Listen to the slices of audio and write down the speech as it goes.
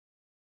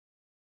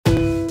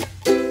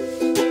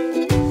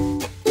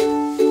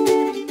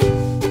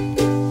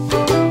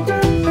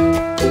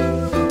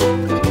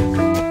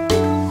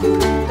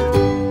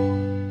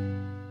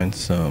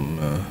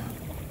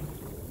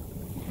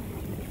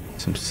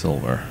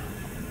silver.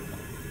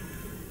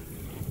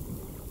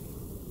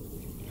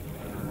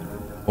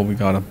 Oh, we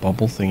got a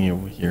bubble thingy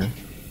over here.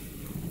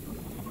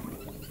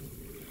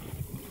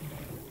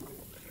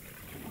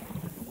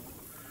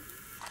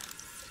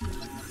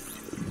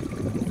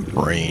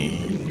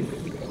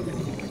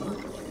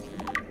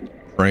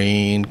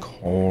 Brain,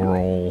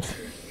 coral,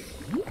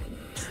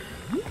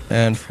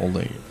 and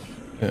foliage,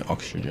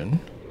 oxygen.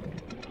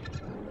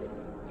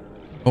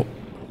 Oh.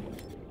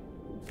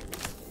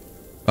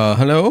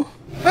 Hello?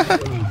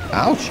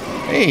 Ouch.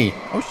 Hey,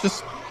 I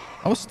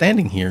was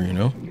standing here, you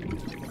know.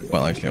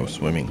 Well, actually, I was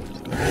swimming.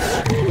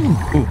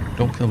 Ooh,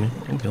 don't kill me.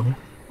 Don't kill me.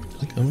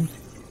 Don't kill me.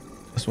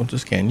 Just want to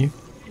scan you.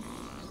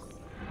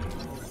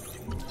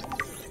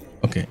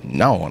 Okay,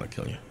 now I want to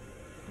kill you.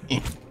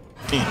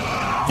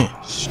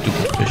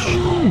 Stupid fish.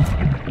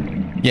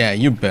 Yeah,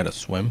 you better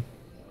swim.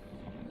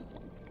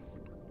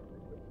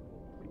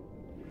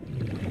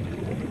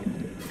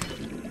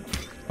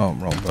 Oh,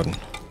 wrong button.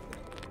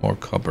 More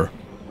copper.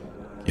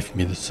 Give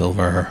me the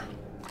silver.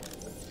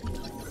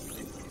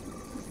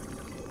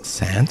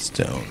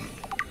 Sandstone.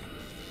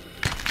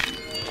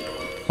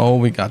 Oh,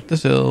 we got the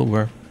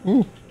silver.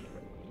 Ooh.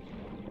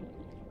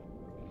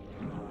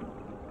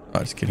 Oh,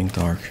 it's getting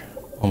dark.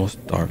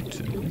 Almost dark.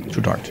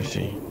 Too dark to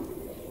see.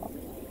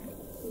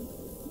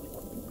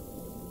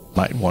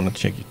 Might want to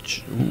check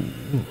it.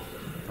 Ooh.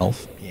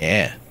 Health.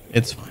 Yeah,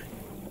 it's fine.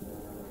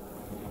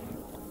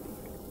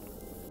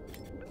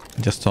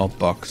 I just saw a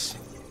box.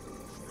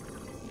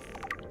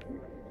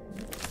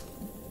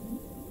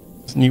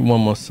 Just need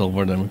one more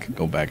silver, then we can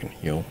go back and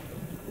heal.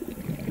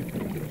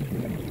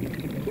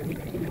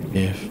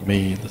 Give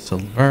me the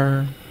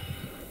silver.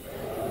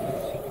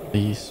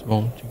 Please,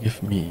 won't you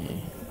give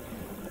me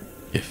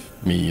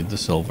the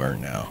silver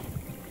now.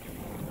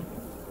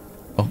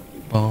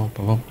 Oh,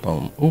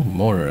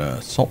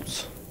 more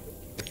salt.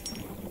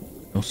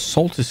 No,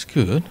 salt is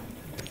good.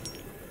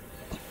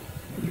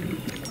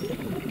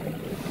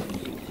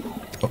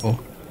 Uh-oh.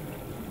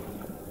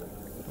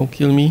 Don't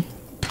kill me.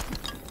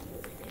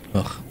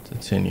 Ugh,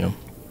 titanium.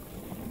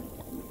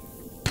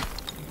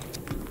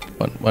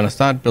 But when I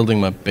start building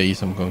my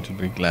base, I'm going to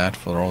be glad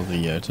for all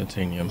the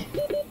titanium.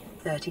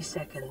 30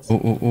 seconds.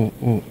 Oh.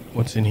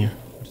 What's in here?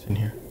 What's in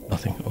here?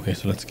 Nothing. Okay,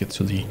 so let's get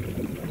to the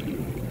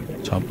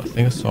top. I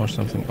think I saw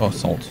something. Oh,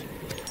 salt.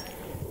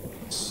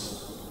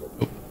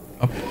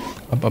 Oh,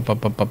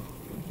 up.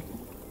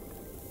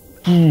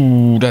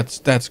 Ooh,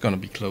 that's gonna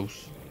be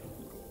close.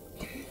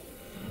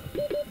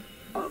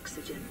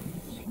 Oxygen.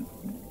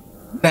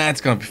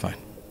 That's gonna be fine.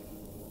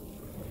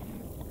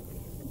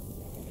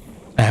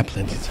 I have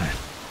plenty of time.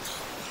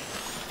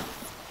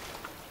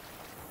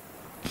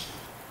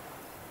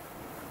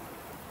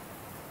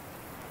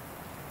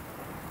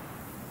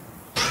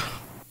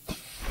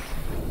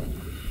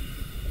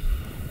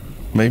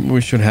 Maybe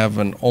we should have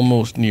an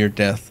almost near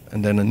death,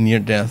 and then a near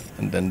death,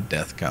 and then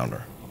death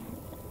counter.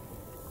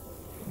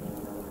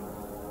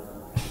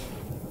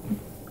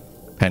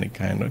 Panic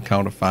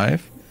counter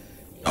 5.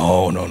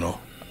 No.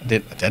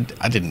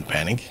 I didn't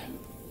panic.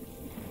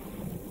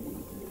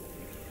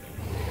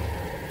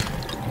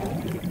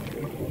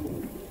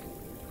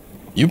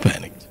 You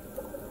panicked.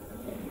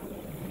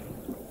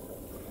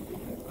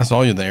 I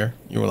saw you there.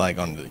 You were like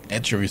on the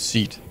edge of your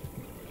seat.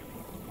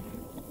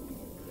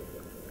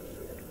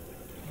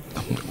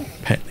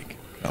 Panic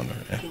counter.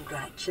 Yeah.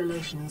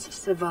 Congratulations,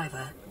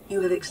 survivor.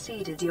 You have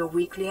exceeded your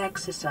weekly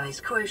exercise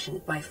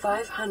quotient by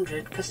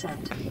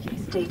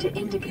 500%. Data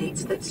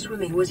indicates that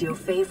swimming was your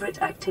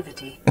favorite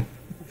activity.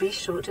 Be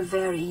sure to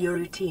vary your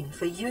routine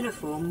for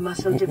uniform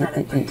muscle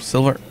development.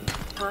 Silver.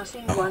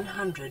 Passing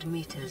 100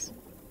 meters.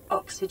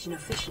 Oxygen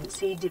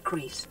efficiency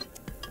decreased.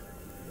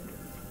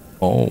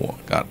 Oh,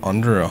 got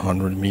under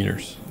 100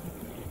 meters.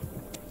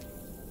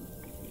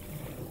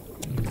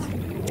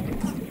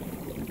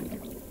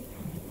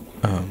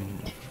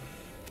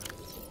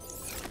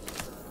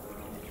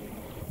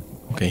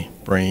 Okay,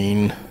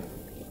 brain.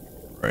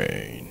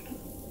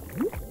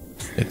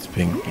 It's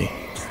pinky.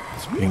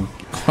 It's pinky.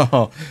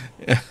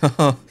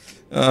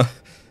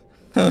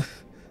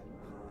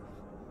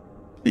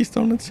 Please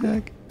don't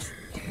attack.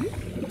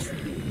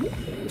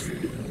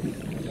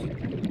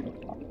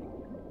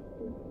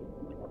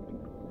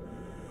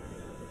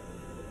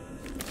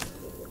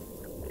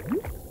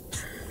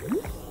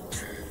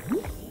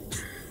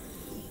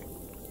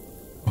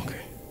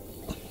 Okay.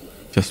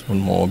 Just one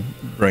more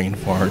brain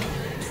fart.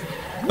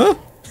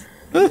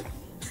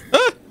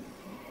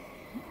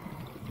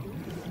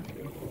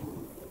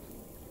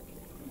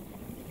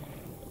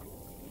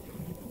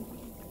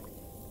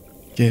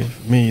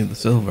 Give me the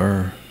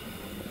silver.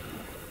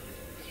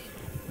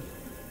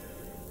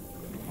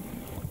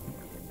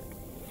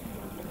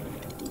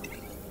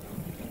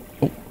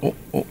 Oh.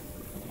 Oh,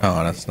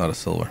 that's not a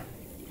silver.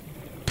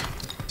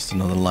 Just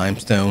another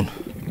limestone.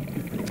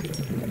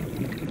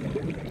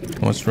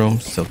 How much room?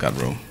 Still got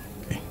room.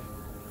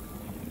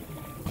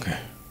 Okay.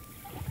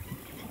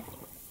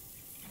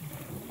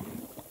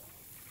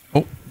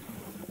 Oh.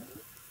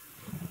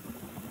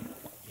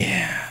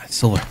 Yeah,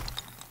 silver.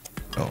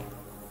 Oh.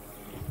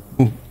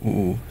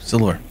 Ooh.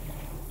 silver.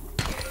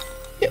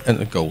 Yeah, and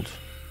the gold.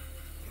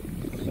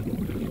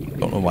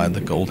 Don't know why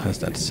the gold has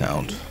that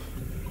sound.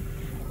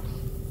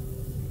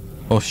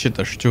 Oh shit,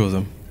 there's two of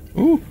them.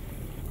 Ooh.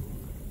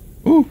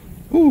 Ooh.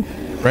 Ooh.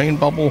 Rain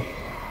bubble.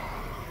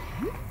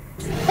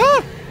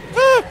 Ah!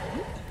 Ah!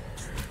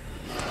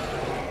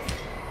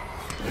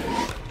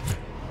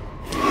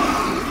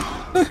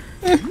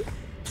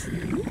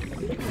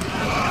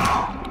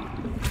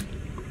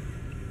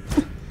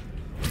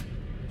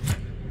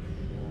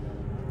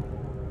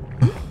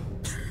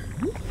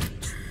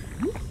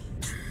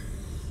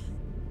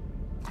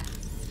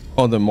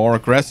 Oh, they're more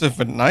aggressive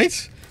at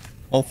night?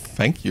 Oh,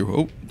 thank you.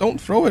 Oh,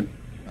 don't throw it.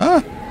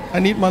 Ah, I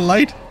need my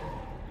light.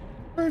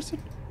 Where is it?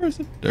 Where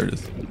is it? There it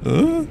is.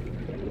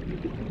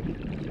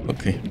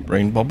 Okay,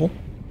 brain bubble.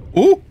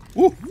 Ooh,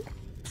 ooh.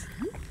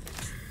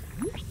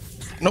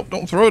 Nope,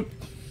 don't throw it.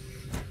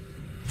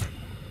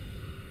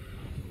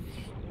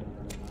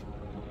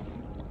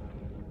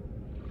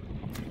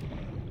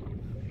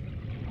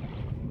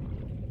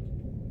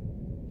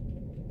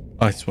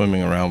 I'm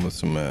swimming around with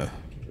some,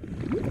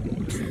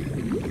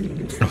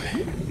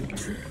 okay.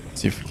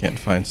 Let's see if we can't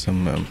find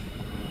some,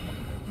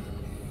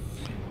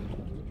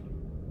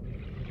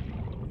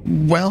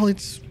 well,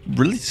 it's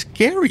really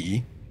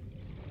scary.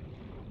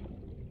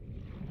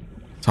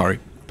 Sorry,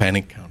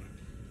 panic counter.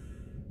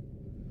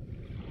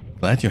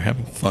 Glad you're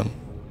having fun.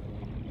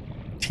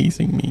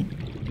 Teasing me.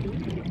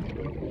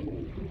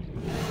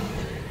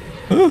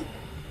 Huh?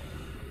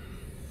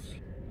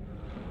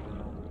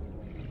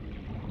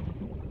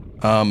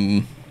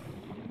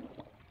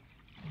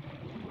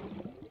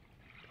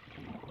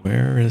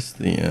 Where is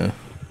the,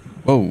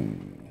 whoa.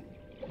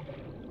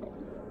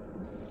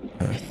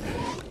 I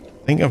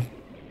think have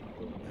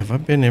I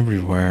been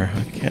everywhere?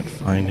 I can't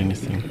find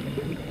anything.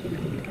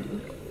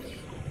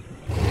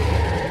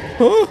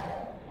 Huh?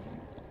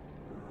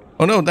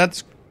 Oh no,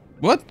 that's,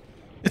 what?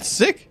 It's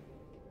sick?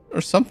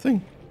 Or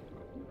something.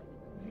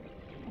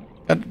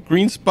 Got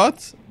green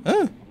spots?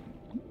 Huh?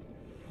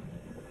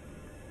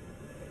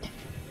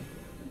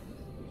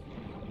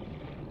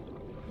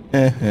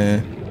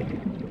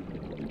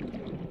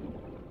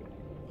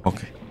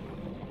 Okay.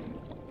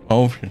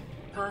 Over.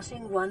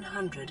 Passing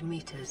 100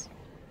 meters.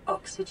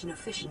 Oxygen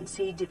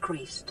efficiency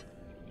decreased.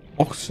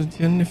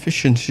 Oxygen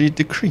efficiency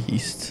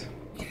decreased.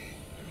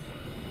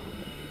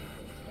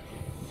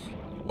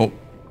 Oh.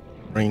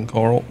 Rain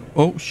coral.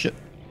 Oh shit.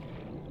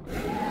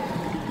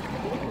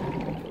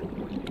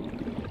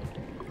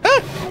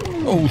 Ah!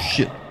 Oh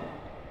shit.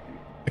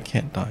 I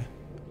can't die.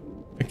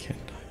 I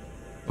can't die.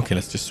 Okay,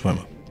 let's just swim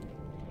up.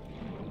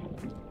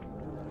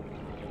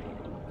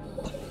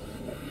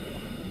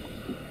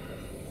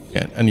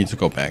 Yeah, I need to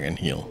go back and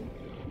heal.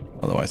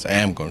 Otherwise, I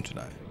am going to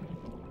die.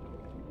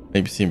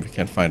 Maybe see if we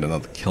can find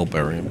another kill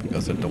barium,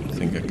 because I don't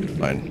think I could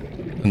find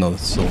another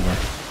silver.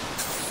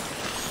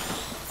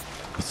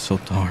 It's so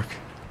dark.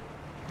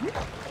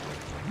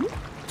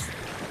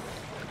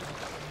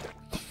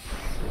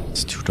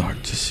 It's too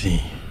dark to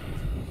see.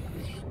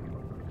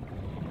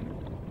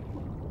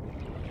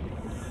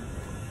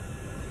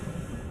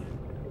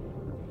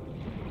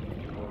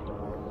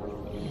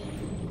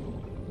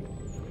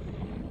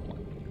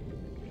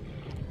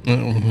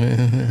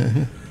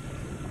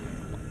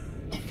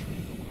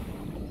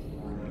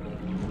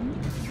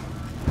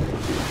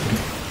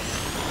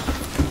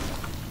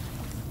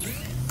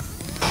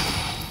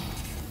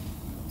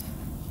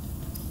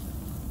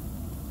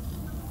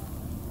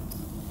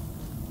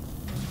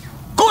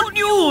 Good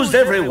news,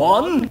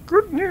 everyone!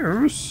 Good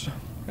news.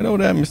 Hello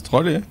there, Miss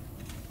Trolley.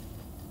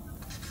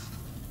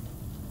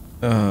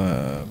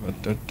 I'm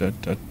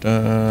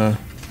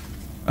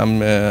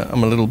a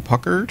little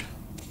puckered.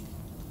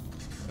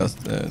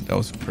 That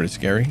was pretty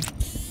scary.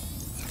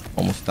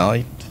 Almost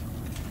died.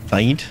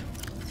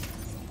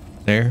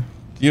 There.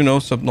 Do you know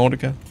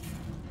Subnautica?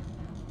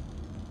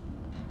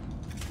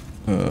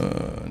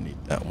 I need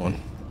that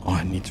one. Oh,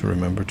 I need to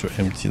remember to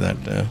empty that.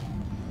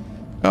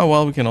 Oh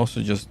well, we can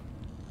also just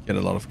get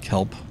a lot of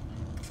kelp.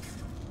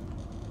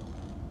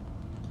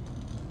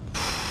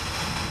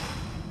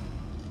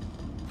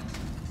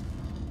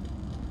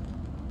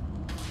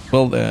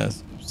 Well,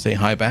 say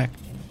hi back.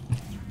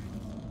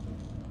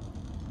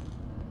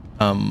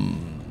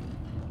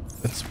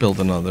 Let's build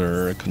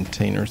another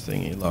container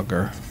thingy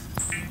logger.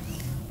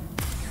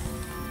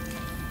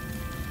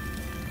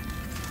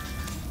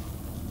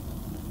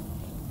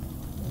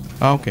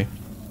 Ah, okay.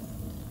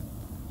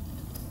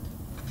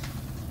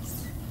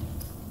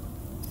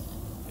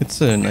 It's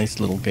a nice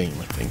little game,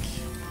 I think.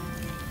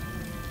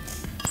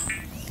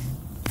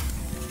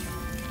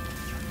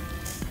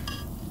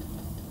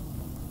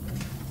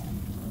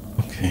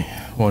 Okay,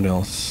 what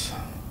else?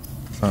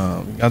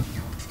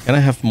 Can I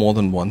have more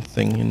than one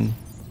thing in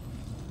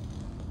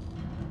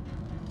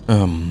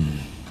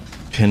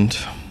pinned?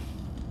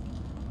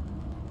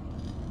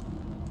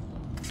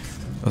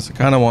 Because I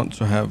kind of want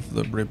to have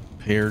the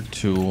repair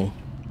tool.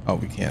 Oh,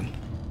 we can.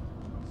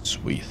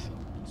 Sweet.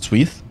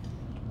 Sweet?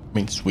 I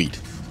mean sweet.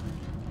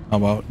 How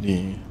about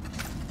the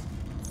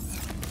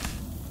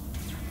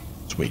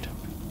sweet?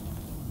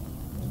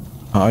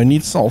 I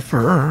need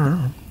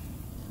sulfur.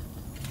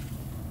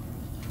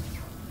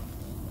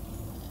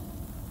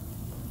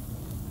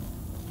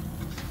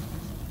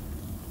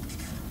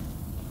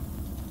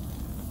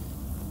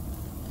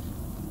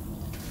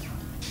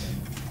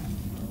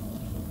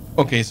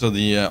 Okay, so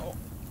the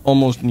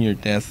almost near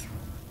death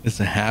is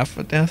a half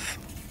a death,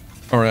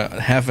 or a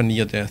half a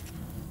near death.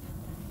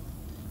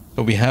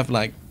 So we have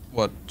like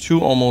what, 2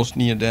 almost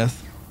near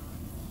death.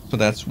 So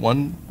that's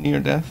 1 near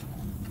death.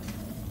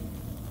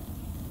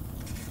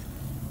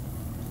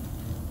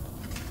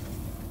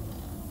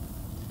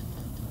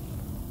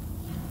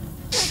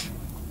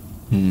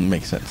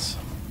 Makes sense.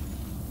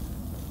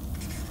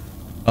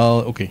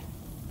 Okay.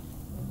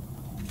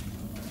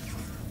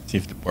 See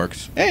if it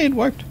works. Hey, it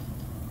worked.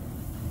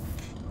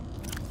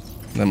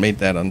 And I made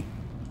that on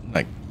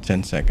like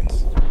 10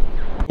 seconds.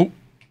 Oh,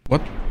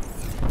 what?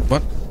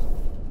 What?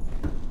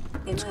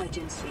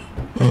 Emergency.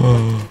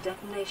 A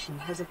detonation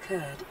has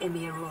occurred in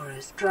the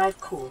Aurora's drive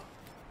core.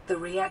 The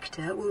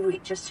reactor will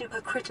reach a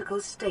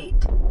supercritical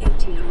state in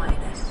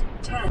T-minus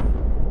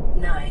 10,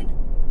 9,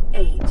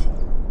 8,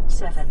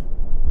 7,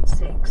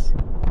 6,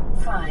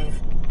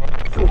 5,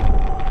 4,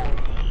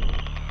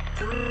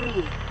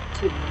 3,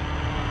 2.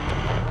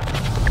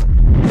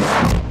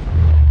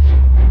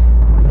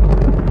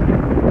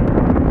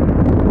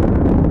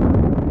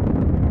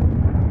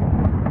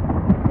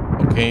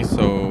 Okay,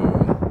 so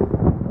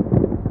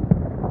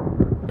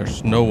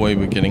there's no way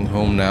we're getting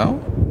home now.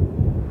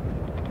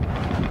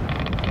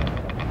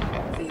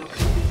 For your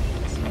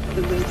convenience,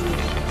 the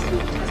radiation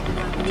suit has been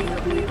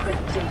updated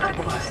blueprint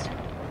database.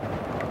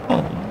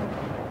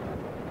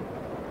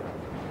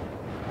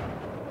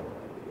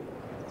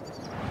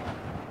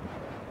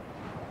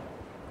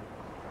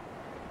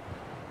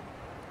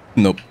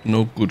 Nope,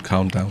 no good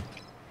countdown.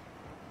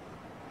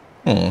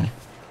 Oh.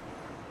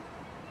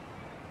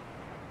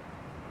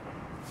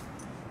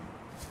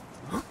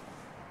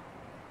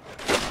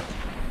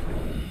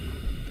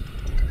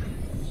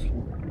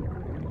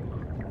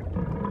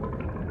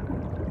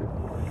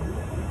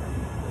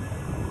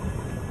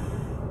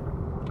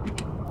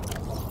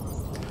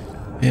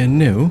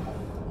 No.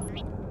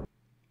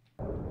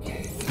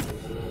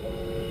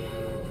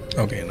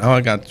 Okay, now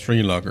I got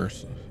 3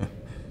 loggers.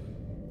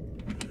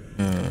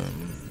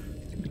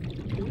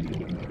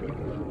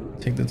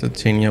 Take the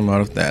titanium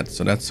out of that,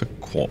 so that's a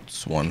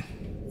quartz one.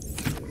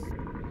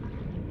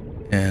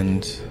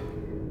 And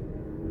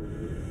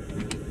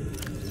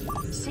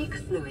Seek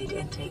fluid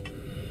intake.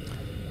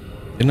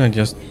 didn't I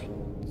just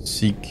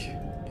seek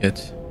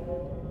it?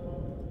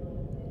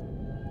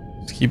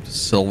 Let's keep the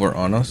silver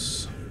on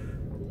us.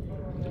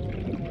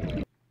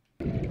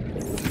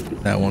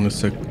 That one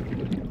is a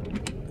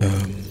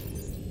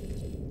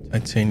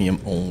titanium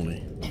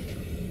only.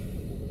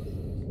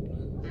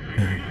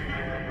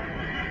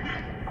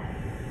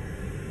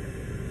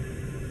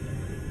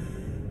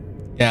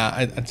 Yeah,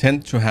 I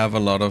tend to have a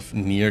lot of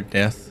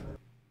near-death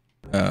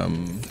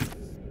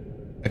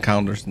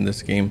encounters in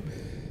this game.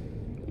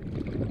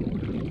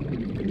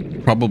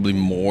 Probably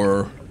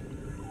more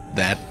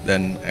that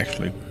than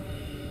actually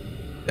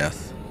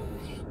death.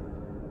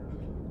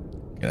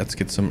 Okay, let's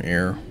get some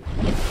air.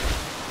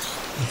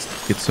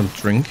 Let's get some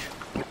drink.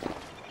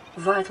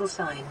 Vital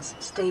signs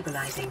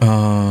stabilizing.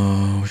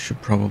 We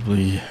should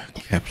probably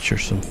capture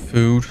some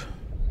food.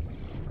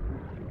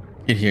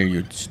 Get here,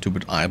 you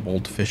stupid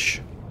eyeballed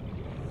fish.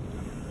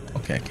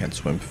 Okay, I can't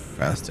swim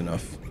fast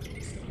enough.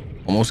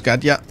 Almost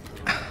got ya.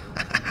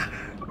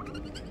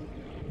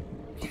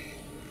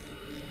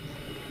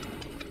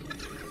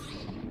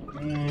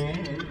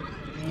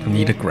 I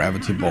need a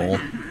gravity ball.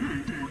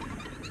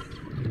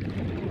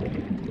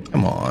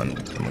 Come on.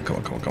 Come on, come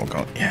on, come on, come on,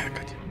 come on. Yeah, I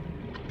got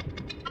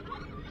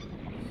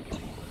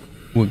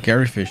you. Ooh,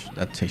 Gary fish.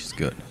 That tastes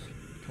good.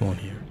 Come on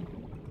here.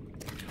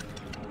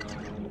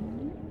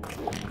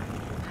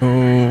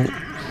 Oh.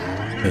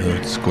 Oh,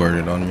 it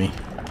squirted on me.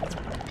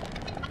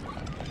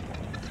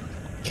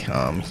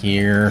 Come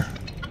here.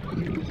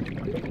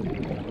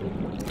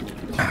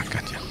 Ah,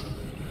 gotcha.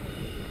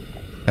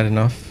 That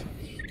enough?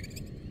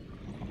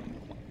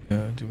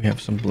 Do we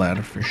have some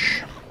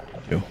bladderfish?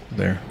 Oh,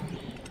 there.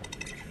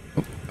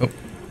 Oh, oh,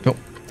 don't.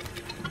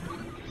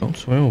 Don't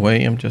swim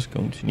away. I'm just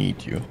going to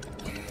need you.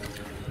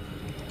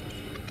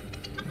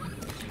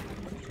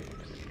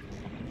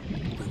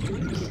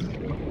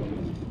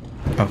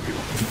 Okay.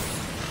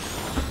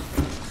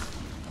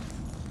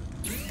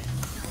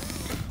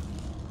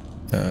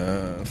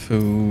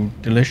 Food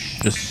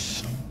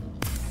delicious.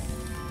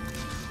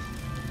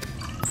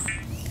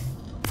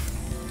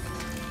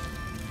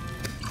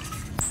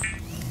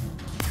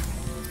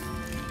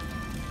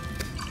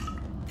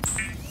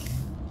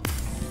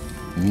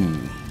 Ooh,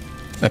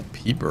 a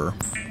peeper.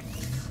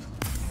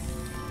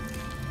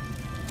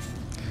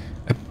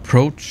 A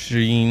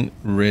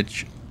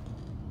protein-rich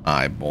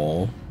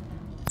eyeball.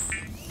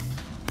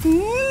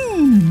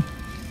 Mmm.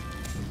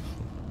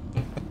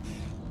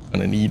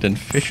 And an eaten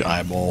fish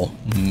eyeball.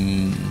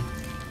 Mmm.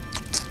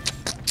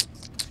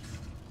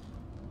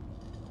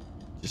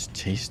 Just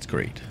tastes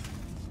great.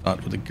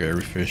 Start with a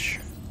Gary fish.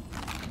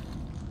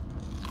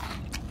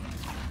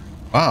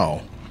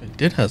 Wow. It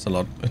did has a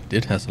lot. It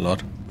did has a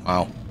lot.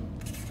 Wow.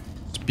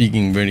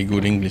 Speaking very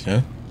good English,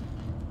 huh?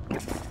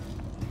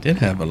 It did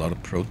have a lot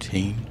of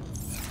protein.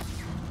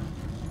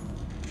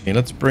 Okay,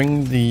 let's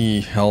bring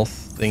the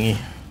health thingy.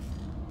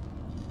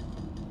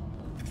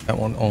 That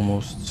one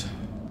almost...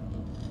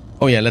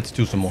 Oh yeah, let's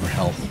do some more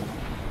health.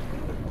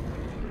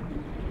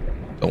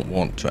 Don't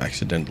want to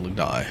accidentally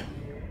die.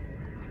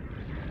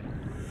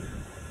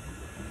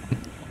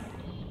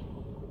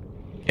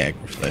 Gag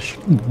flesh.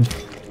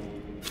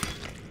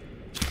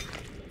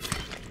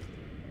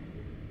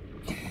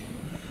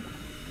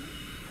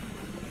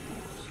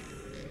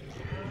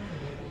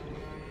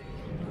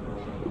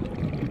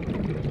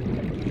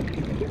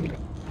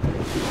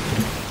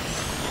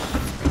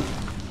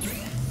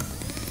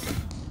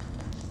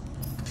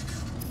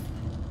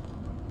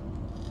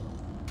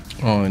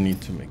 Oh, I need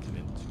to make it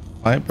into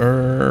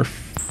fiber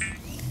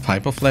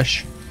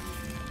flesh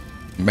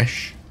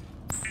mesh.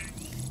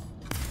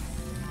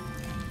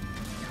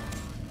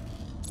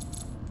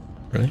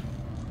 Really?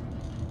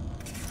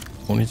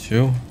 Only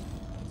 2?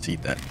 Let's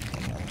eat that.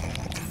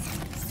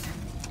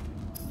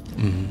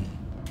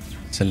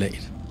 Salad.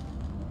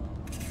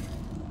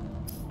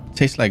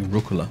 Tastes like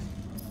rucola.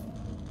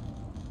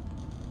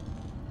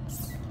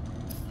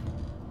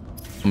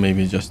 Or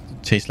maybe just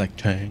tastes like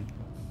tang.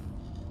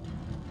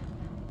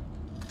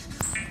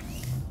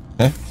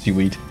 Huh?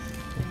 Seaweed.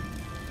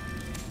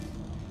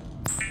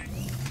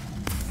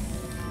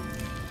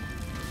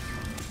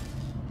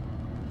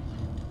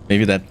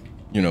 Maybe that,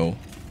 you know,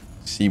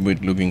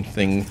 seaweed looking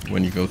thing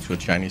when you go to a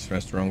Chinese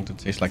restaurant that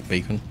tastes like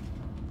bacon.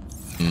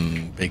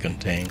 Bacon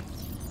tang.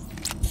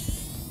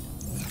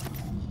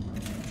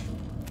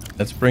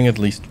 Let's bring at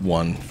least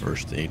one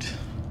first aid.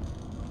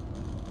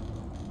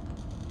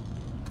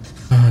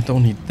 I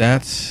don't need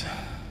that.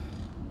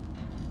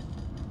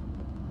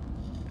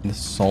 And the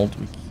salt.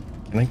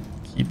 Can I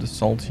keep the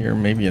salt here?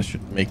 Maybe I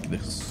should make the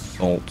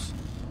salt.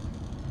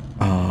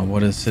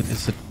 What is it?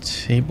 Is it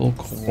table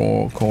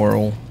coral?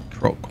 Coral?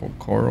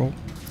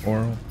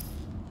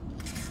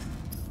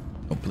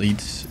 Oh,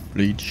 bleach.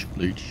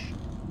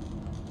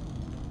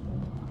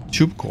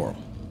 Tube coral.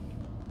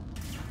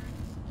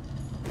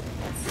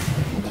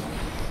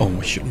 Oh,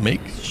 we should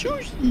make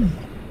sushi.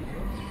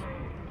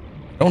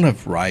 I don't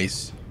have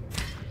rice.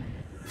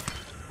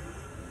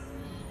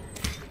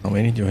 How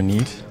many do I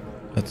need?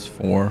 That's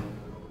 4.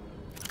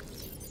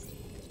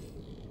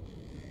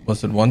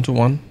 Was it 1 to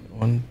 1?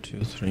 1,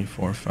 2, 3,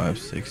 4, 5,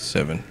 6,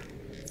 7.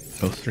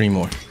 So 3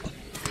 more.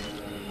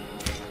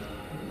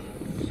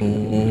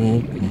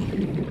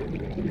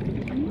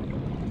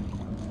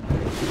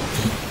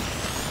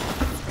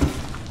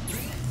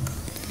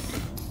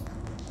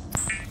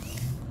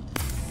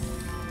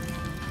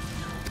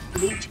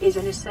 Bleach is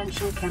an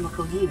essential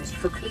chemical used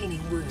for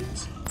cleaning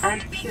wounds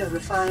and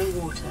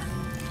purifying water.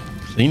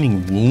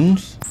 Cleaning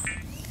wounds?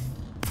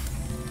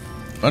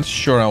 Not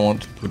sure I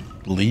want to put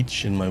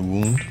bleach in my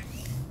wound.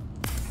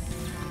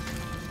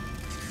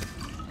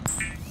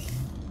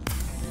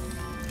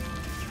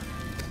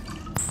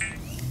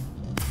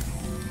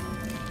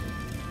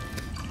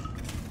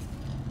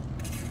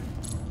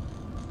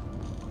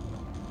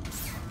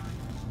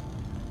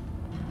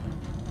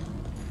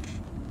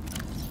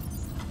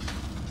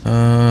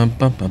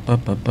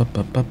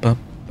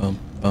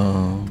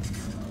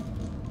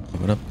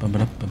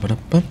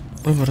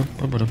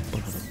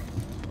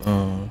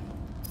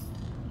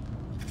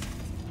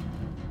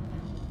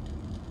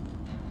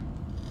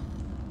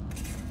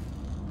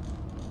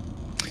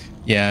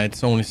 Yeah,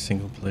 it's only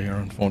single player,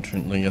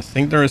 unfortunately. I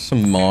think there are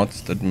some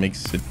mods that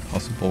makes it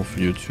possible for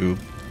you to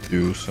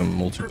do some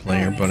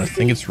multiplayer, but I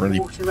think it's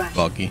really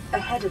buggy.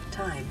 Ahead of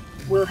time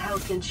will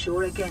help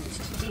ensure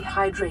against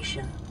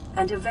dehydration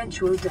and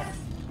eventual death.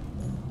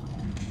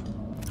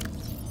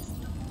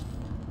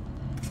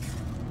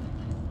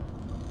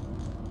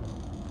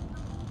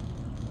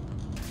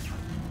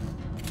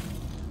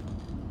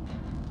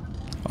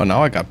 Oh,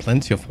 now I got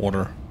plenty of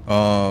water.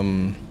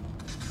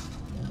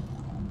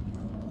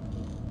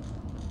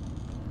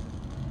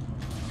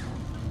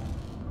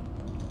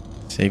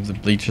 Save the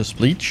bleacher's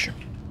bleach,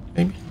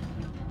 maybe.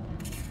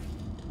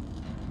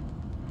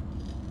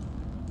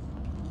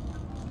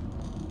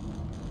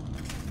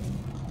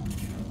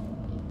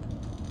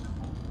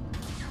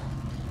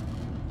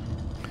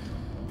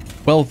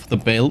 Well, the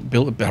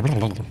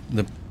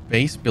the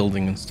base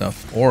building and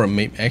stuff, or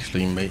maybe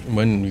actually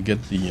when you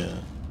get the.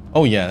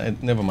 Oh yeah,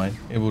 never mind.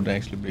 It would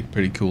actually be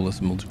pretty cool as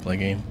a multiplayer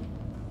game.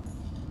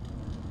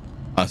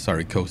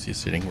 Sorry, Cozy is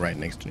sitting right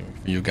next to me.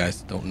 For you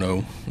guys that don't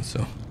know,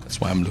 so that's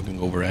why I'm looking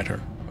over at her.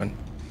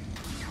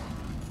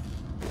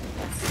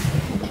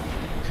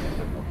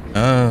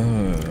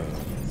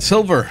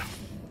 Silver.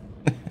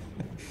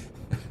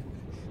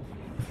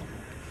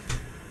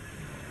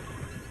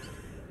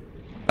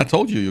 I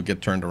told you you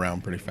get turned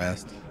around pretty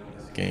fast in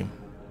this game.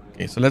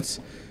 Okay, so let's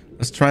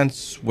try and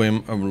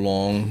swim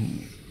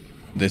along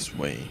this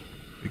way,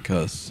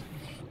 because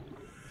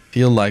I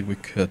feel like we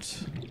could.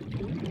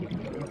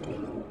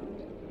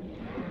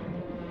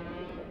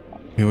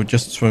 We were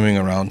just swimming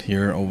around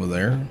here, over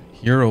there,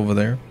 over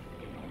there.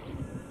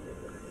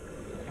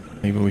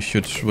 Maybe we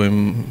should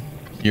swim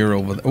here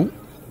over there. Oh,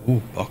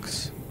 ooh,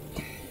 box.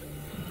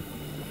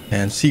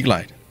 And sea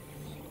glide.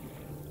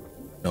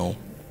 No.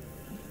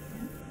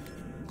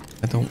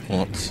 I don't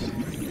want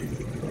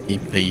a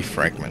bay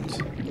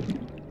fragment.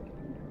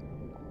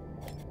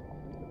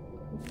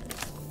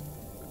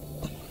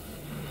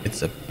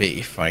 It's a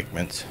bay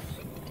fragment.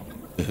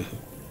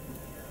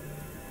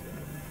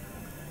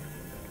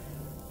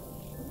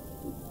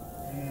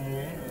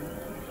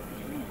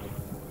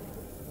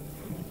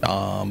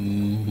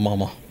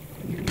 Mama.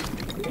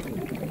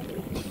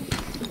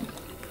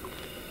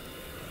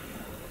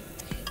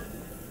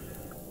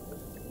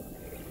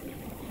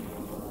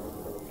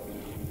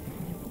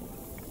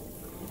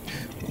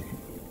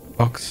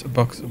 Box.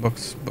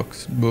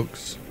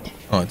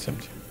 Oh, it's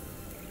empty.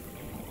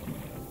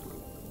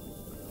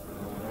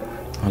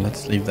 Oh,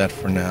 let's leave that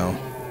for now.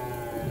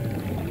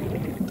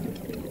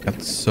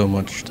 Got so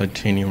much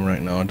titanium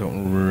right now, I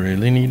don't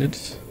really need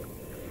it.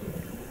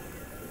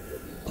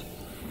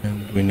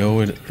 And we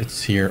know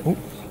it's here. Oh,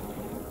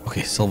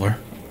 okay, silver.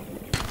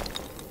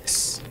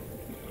 Yes.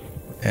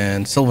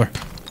 And silver.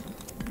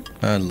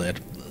 Lead.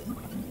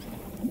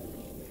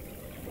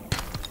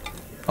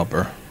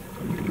 Copper.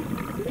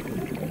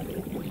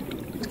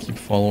 Let's keep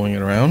following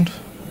it around.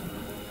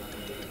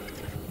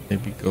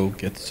 Maybe go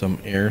get some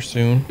air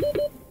soon.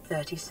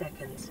 30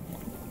 seconds.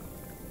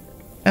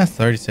 Yeah,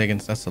 30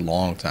 seconds. That's a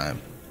long time.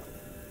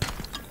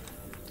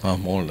 Oh,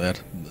 more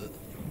lead.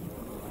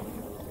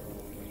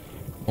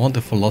 I want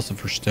the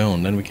Philosopher's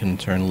Stone. Then we can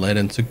turn lead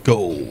into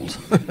gold.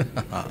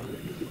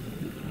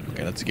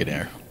 Okay, let's get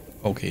air.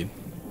 Okay.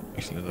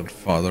 Actually a little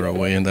farther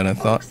away than I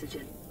thought.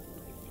 Oxygen.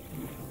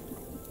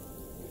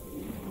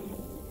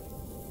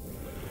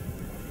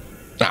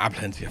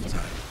 Plenty of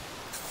time.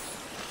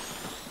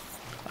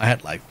 I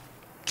had like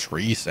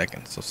 3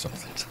 seconds or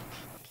something.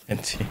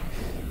 Plenty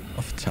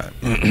of time.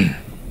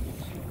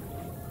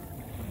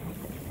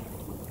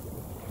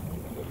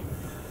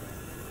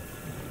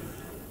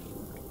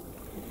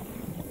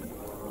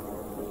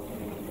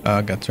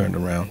 I got turned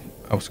around.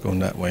 I was going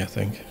that way, I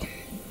think.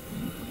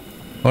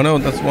 Oh no,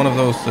 that's one of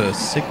those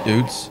sick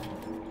dudes.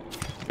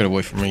 Get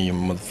away from me, you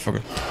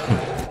motherfucker.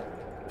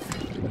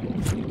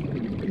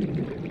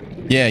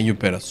 Yeah, you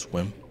better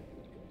swim.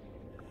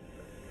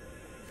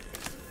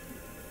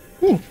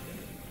 Ooh.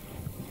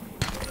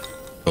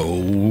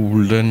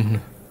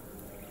 Golden.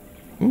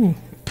 Ooh.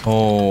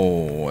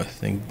 Oh, I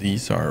think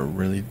these are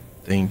really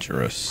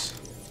dangerous.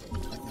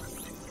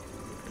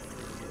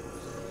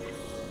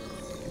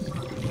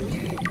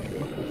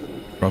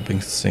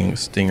 Dropping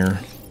stinger.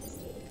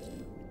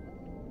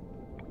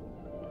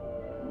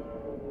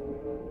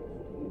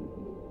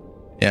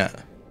 Yeah.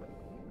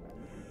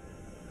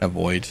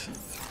 Avoid.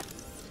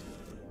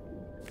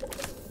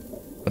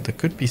 But there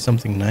could be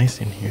something nice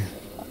in here.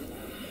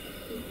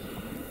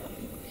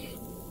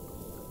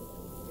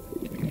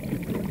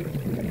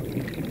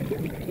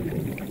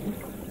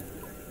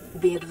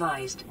 Be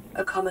advised,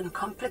 a common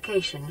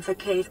complication for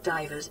cave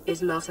divers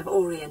is loss of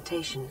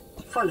orientation,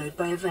 followed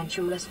by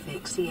eventual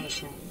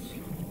asphyxiation.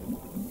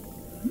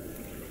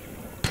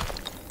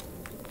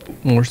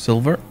 More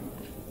silver.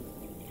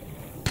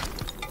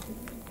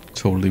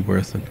 Totally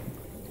worth it.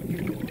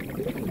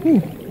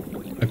 Ooh.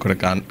 I could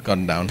have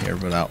gotten down here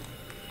without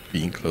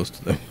being close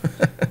to them.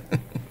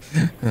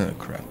 Oh,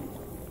 crap.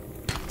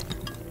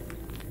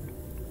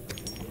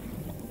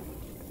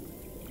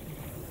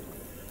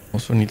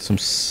 Also need some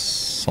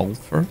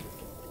sulfur.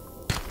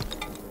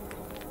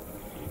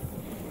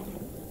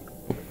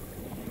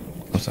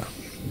 What's that?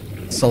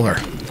 Silver.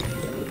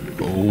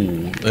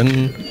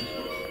 Golden.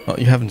 Oh,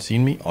 you haven't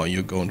seen me? Oh,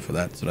 you're going for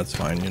that, so that's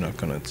fine. You're not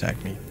gonna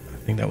attack me. I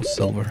think that was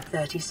silver.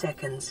 30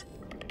 seconds.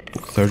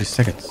 30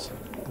 seconds.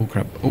 Oh,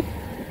 crap. Oh.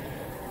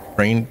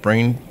 Brain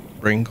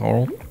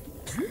coral.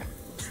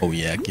 Oh,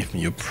 yeah. Give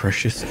me your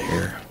precious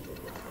air.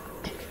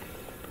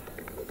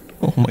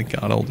 Oh, my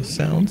God. All the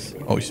sounds.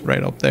 Oh, he's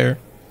right up there.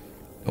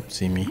 Don't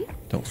see me.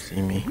 Don't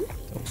see me.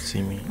 Don't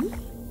see me.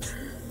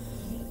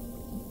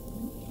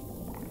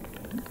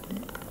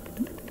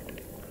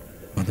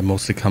 Oh, they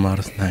mostly come out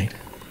at night.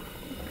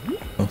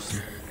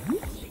 Mostly.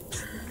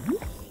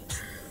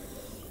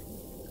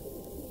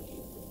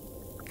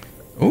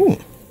 Ooh.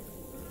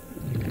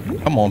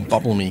 Come on,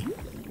 bubble me.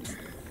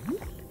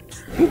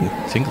 Ooh,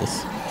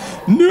 tingles.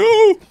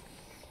 No!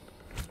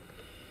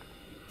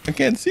 I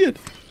can't see it.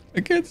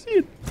 I can't see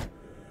it.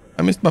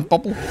 I missed my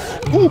bubble.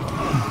 Ooh.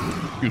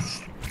 You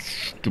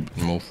stupid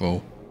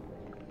mofo.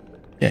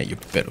 Yeah, you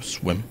better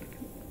swim.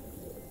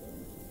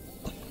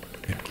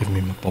 Here, give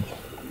me my bubble.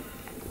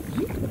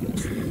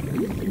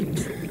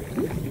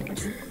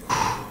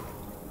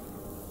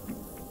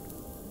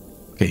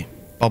 Okay,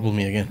 bubble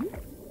me again.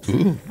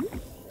 Ooh.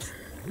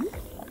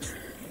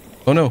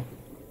 Oh no.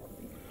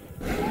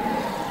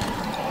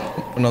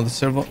 Another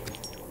silver.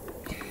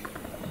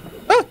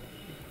 Ah!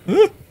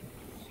 Ah!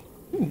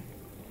 Ooh.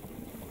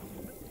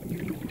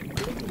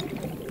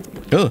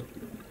 Ugh.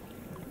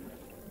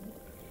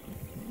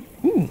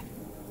 Ooh.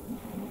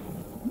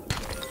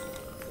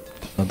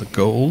 Another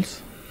gold.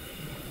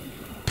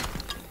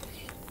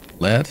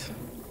 Lead.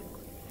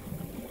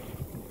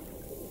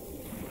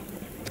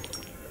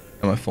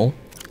 Am I full?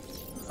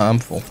 I'm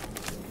full.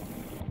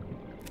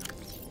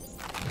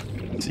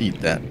 Let's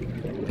eat that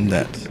and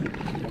that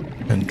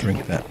and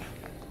drink that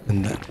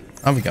and that.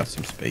 Oh, we got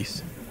some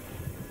space.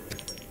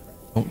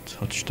 Don't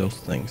touch those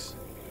things.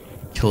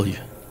 Kill you.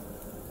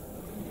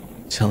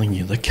 I'm telling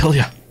you, they kill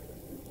you.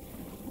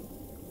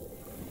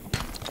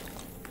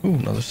 Ooh,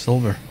 another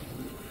silver.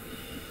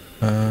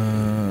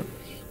 Huh?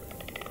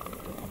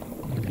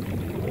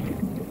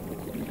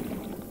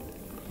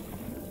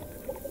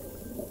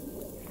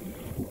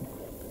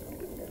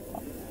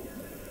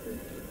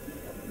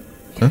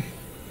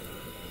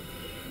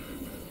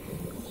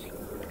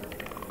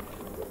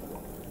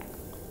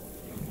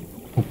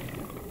 Oh.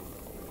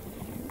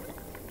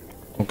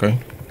 Okay.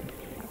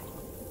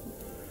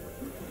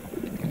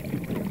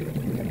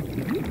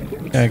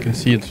 Yeah, I can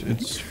see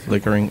it's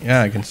flickering.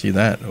 Yeah, I can see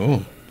that.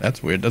 Oh,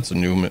 that's weird. That's a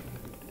new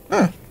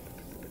Huh.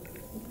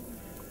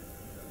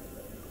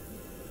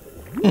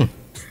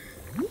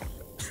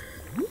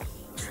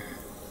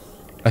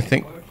 I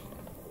think.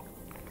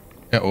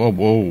 Yeah. Oh,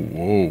 whoa,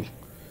 whoa.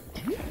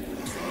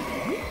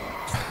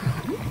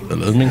 The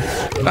listening.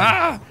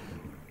 Ah!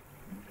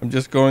 I'm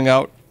just going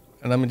out,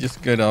 and I'm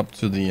just get up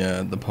to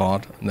the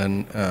pod, and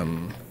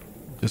then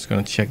just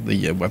gonna check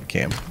the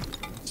webcam.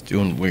 It's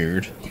doing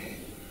weird.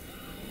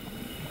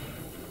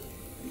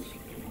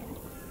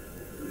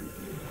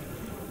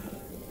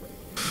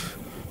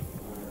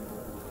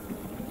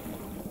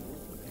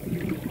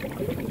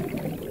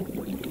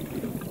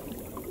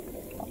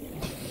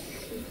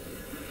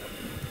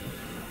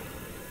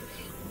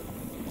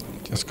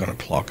 Just gonna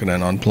plug it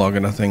and unplug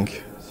it, I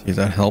think. See if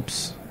that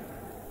helps.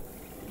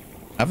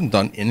 I haven't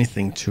done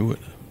anything to it.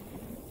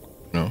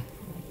 No.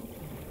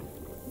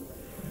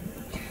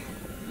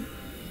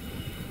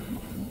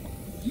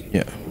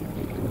 Yeah.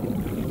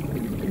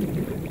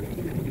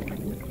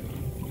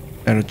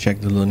 Gotta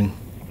check the learning.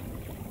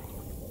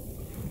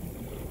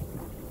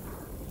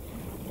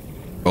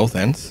 Both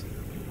ends?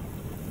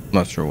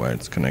 Not sure why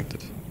it's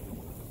connected.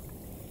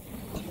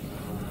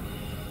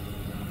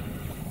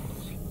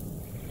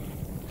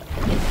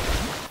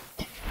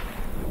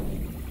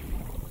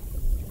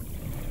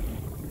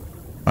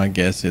 I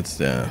guess it's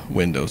the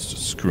Windows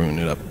just screwing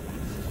it up.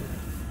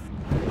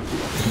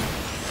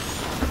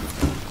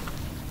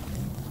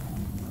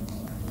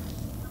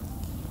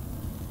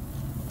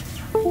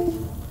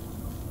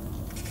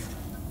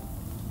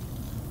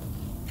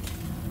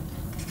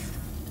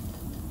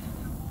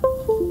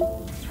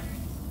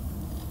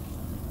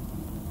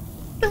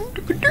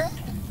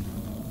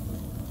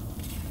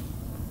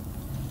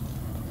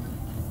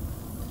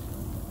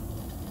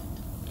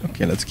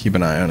 Okay, let's keep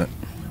an eye on it.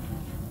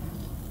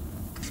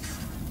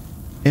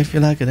 If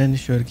you like it, then you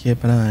should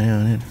keep an eye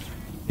on it.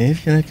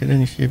 If you like it, then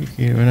you should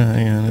keep an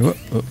eye on it. Oh,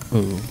 oh,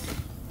 oh.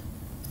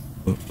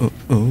 Oh, oh,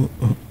 oh,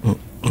 oh, oh,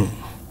 oh,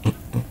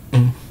 oh,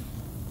 oh.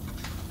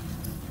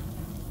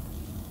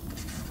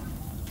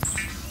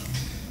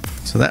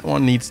 So that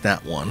one needs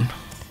that one.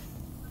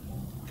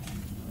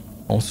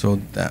 Also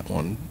that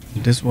one.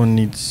 This one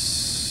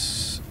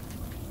needs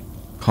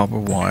copper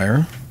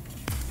wire,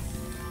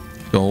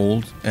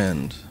 gold,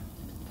 and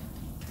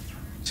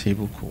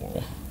table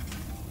coral.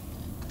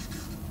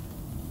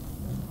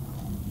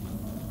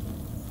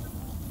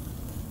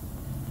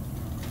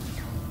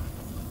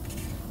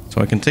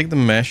 So I can take the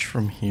mesh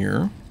from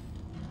here,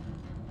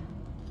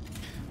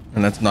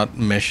 and let's not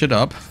mesh it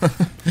up.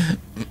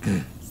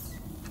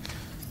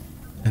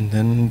 And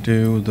then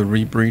do the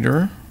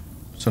rebreather.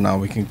 So now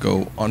we can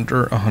go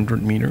under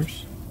 100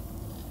 meters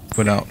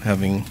without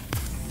having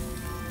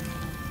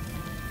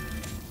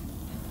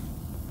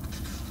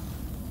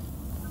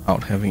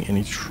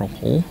any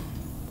trouble.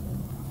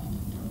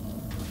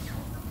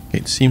 Okay,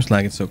 it seems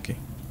like it's okay.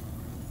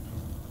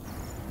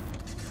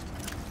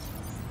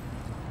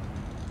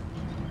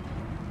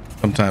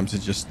 Sometimes it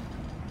just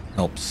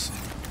helps.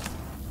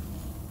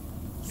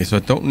 Okay, so I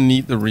don't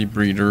need the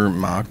rebreather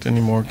marked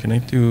anymore. Can I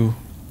do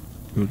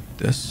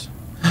this?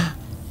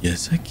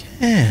 Yes, I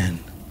can.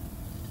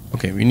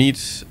 Okay, we need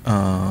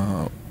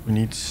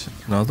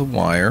another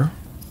wire.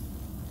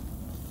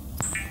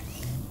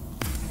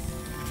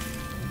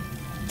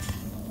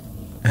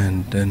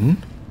 And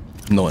then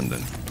no, and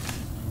then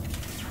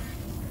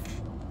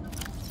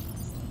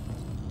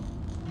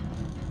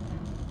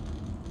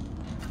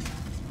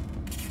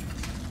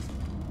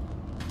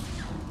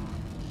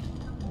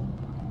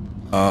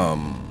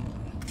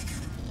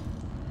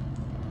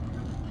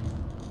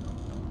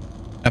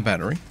a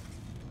battery,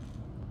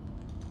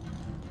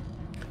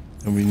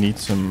 and we need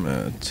some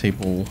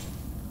table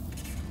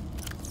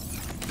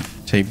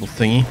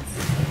thingy.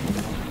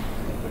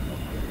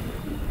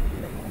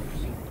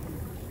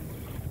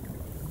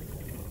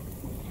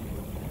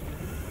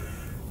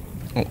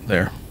 Oh,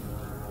 there.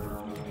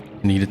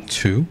 Needed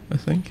 2, I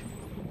think.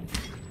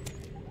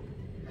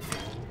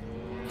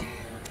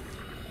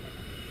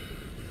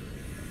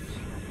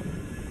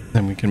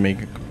 Then we can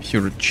make a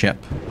computer chip.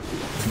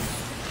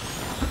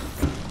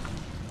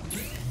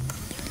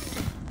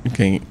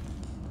 Okay.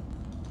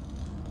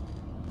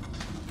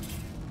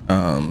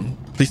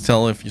 Please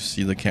tell if you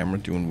see the camera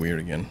doing weird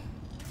again.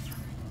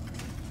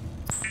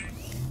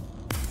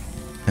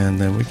 And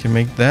then we can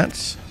make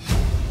that.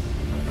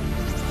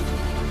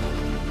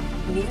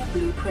 New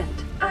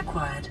blueprint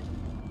acquired.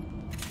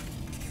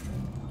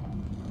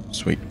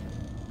 Sweet.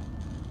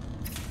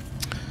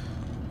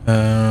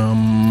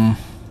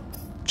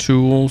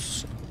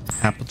 Tools.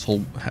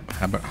 Habiter.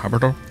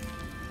 Herberter.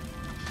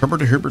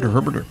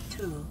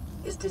 Ep02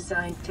 is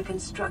designed to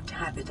construct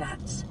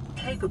habitats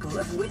capable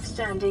of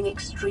withstanding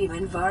extreme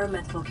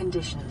environmental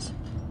conditions.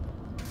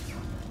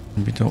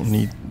 We don't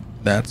need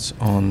that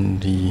on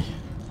the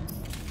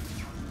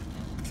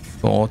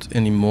thought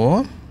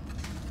anymore.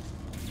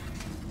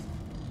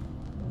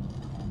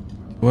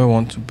 Do I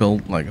want to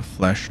build like a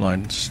flashlight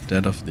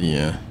instead of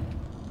the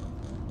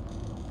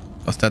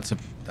because that's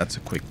a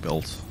quick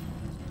build.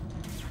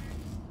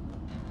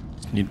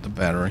 Just need the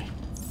battery.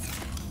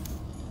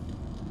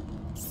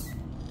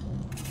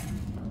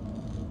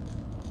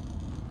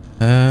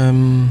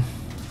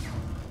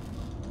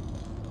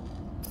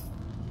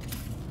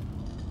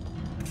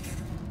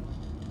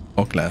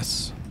 Or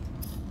glass.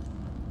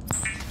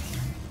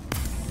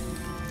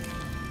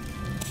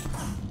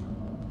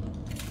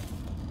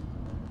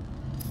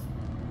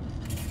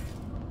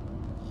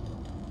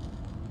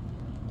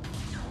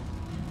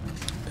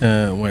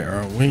 Where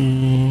are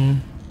we?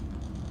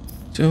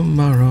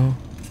 Tomorrow.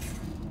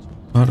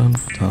 I don't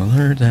tell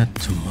her that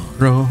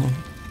tomorrow.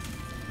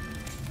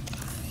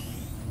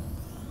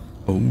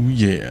 Oh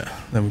yeah.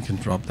 Then we can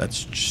drop that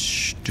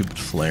stupid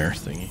flare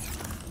thingy.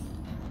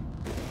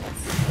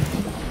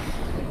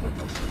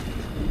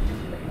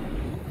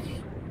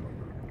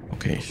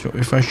 Okay, so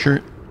if I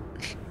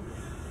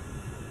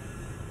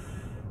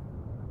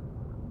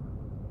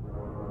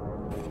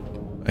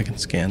I can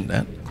scan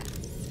that.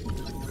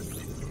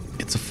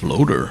 It's a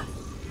floater.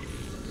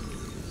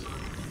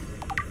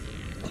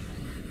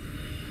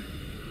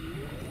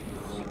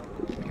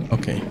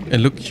 Okay, it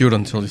looks cute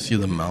until you see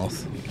the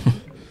mouth.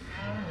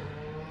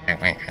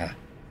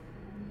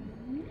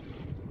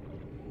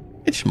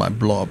 It's my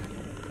blob,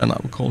 and I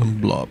will call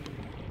him Blob.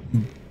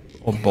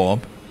 Or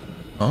Bob.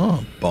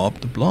 Ah, Bob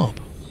the Blob.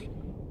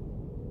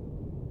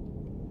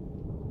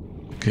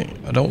 Okay,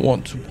 I don't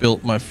want to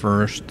build my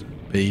first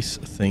base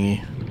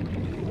thingy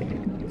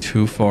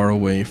too far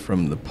away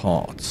from the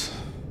pods.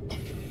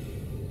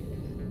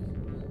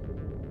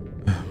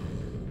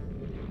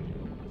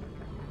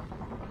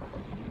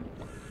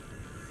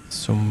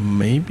 So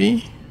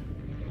maybe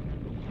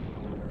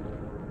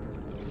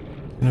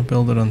can I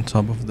build it on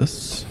top of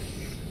this?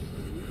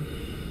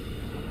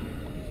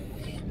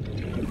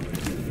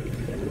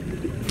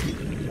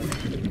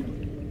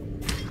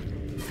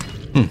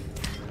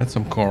 That's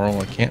some coral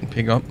I can't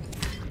pick up.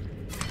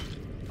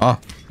 Ah,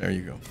 there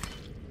you go.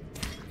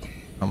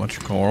 How much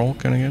coral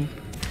can I get?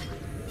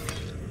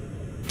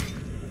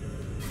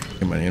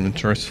 Okay, my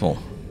inventory's full.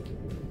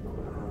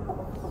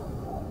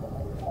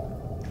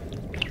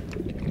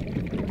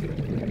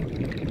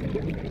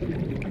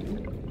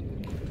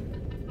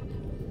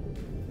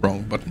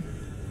 Wrong button.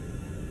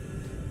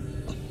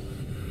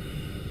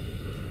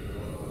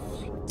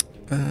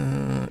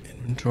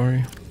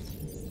 Inventory.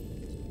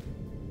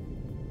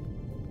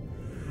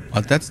 Oh,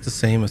 that's the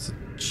same as the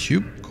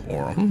tube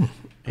coral.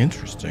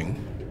 Interesting.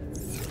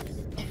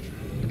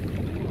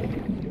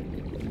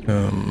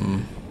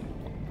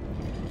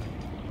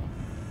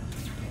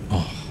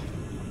 Oh,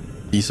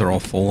 these are all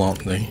full,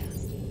 aren't they?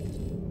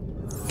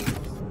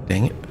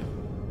 Dang it.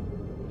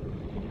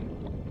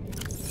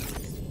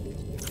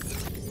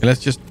 Okay,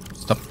 let's just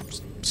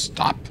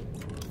stop.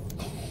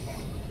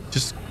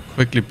 Just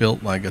quickly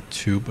build like a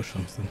tube or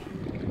something.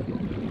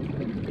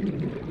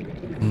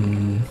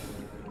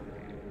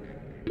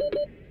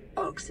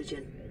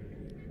 Oxygen.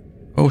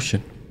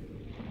 Ocean.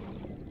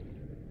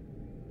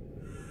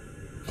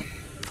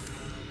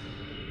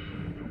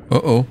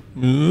 Uh-oh.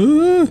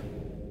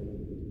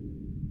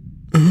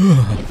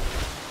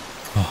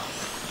 Oh.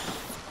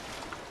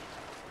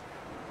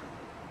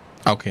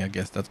 Okay, I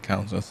guess that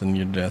counts as a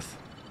near death.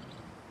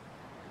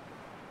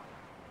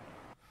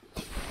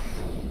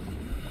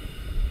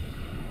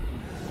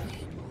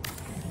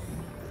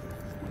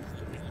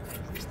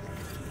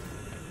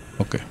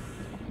 Okay.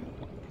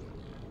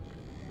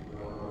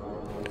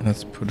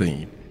 Let's put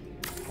a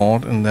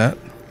pod in that.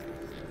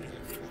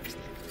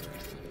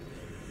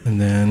 And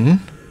then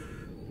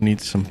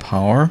need some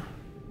power.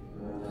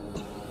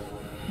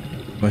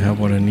 Do I have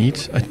what I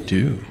need? I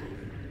do.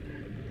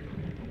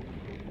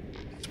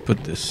 Let's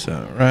put this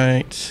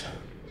right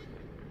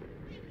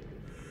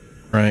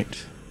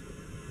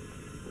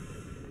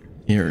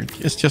here.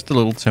 It's just a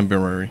little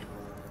temporary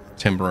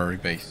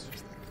base.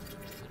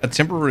 A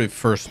temporary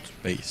first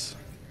base.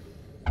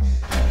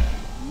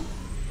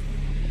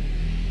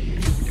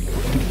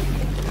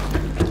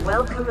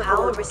 Welcome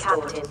aboard,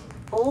 Captain.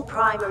 All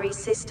primary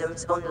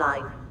systems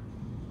online.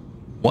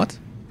 What?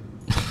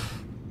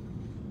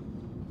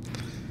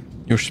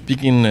 You're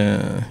speaking,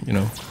 you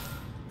know.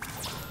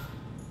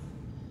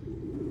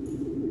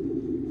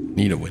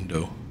 Need a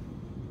window.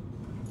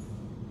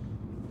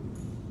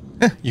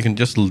 You can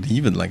just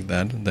leave it like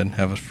that and then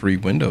have a free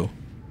window.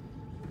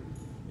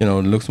 You know,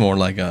 it looks more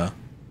like a,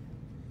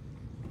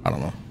 I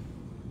don't know,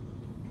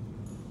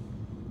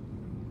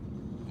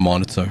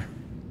 monitor.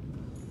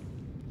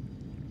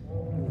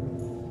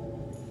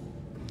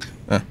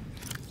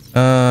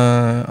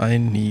 I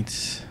need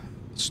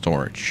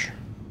storage.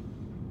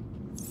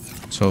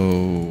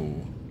 So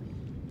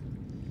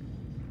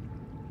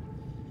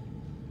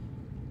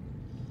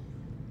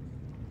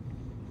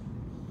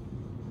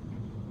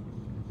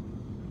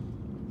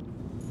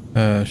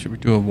should we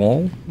do a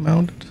wall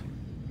mounted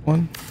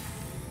one?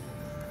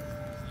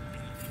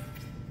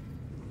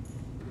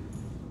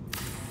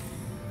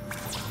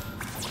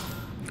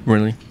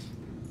 Really?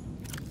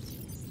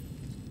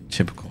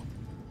 Typical.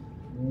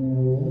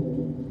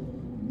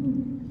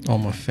 All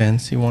my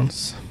fancy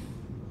ones.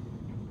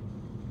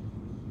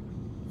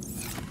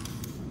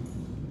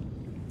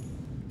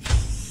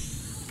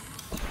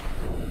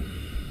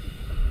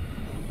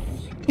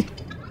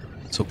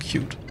 So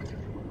cute.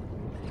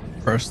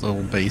 First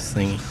little base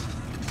thingy.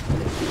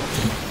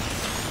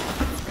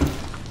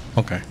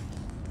 Okay.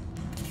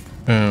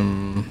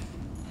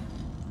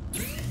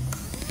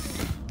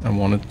 I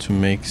wanted to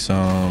make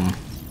some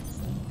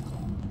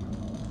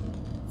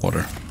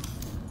water.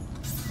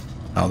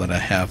 Now that I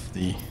have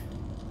the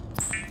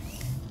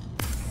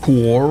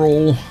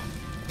coral.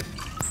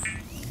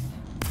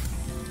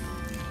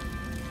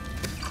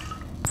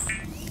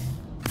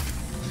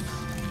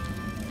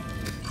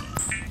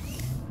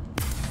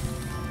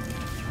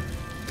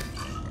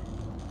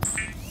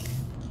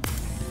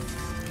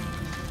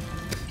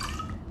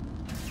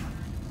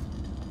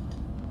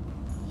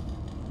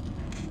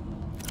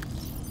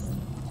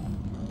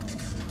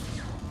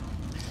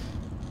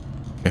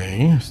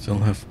 Okay, I still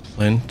have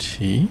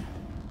plenty.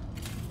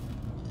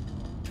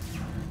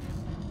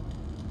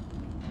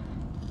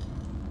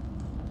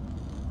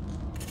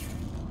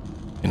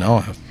 Now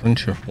I have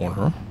plenty of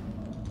water.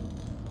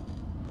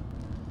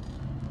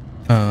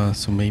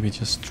 So maybe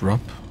just drop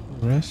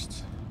the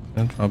rest.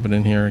 Can I drop it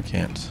in here? I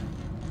can't.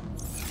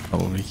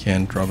 Probably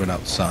can't drop it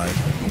outside.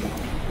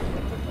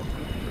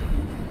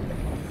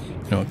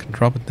 No, I can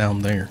drop it down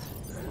there.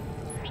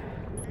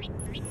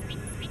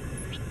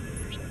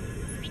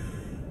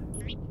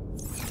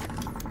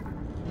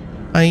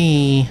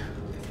 Aye.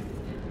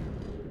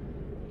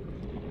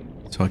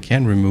 So I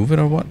can't remove it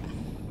or what?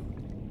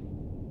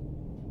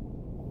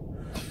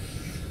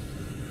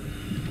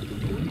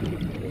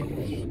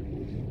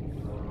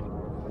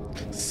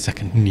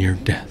 Second near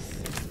death.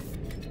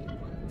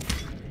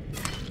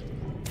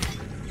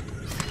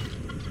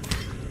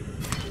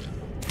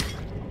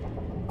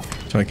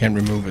 So I can't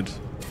remove it.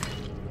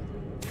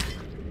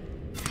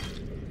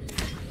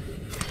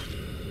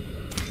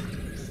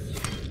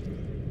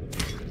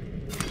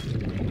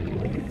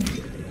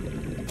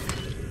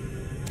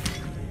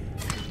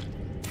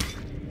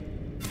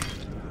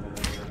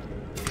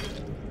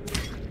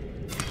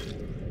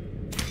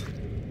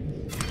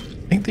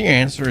 I think the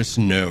answer is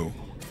no.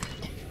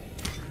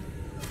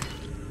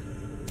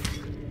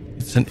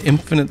 It's an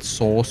infinite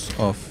source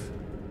of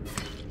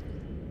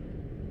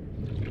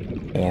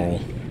oil.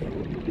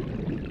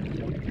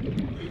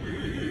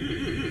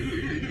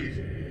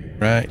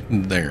 Right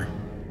there.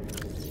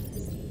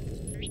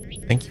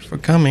 Thank you for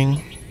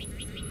coming.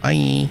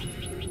 Bye.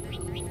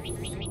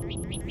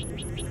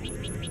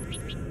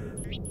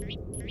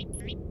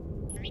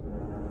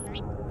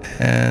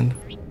 And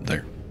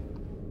there.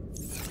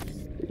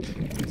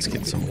 Let's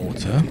get some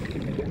water.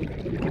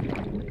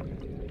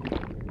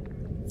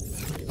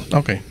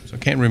 Okay, so I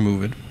can't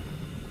remove it.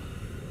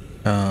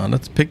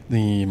 Let's pick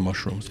the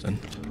mushrooms then.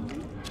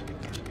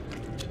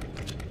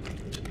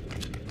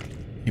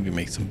 Maybe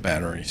make some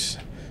batteries.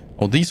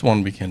 Oh, these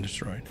one we can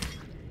destroy.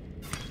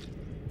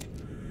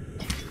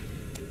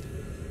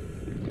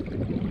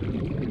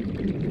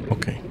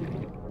 Okay.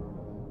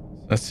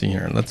 Let's see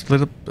here. Let's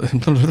split up.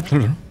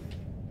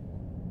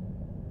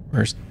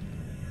 Where's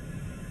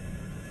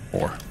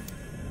 4?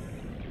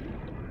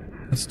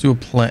 Let's do a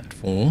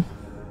platform.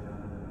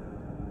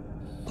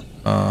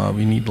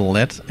 We need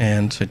lead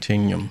and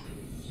titanium.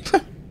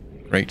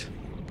 Great.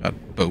 Got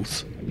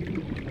both.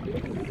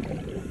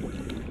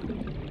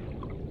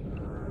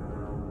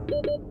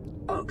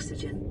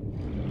 Oxygen.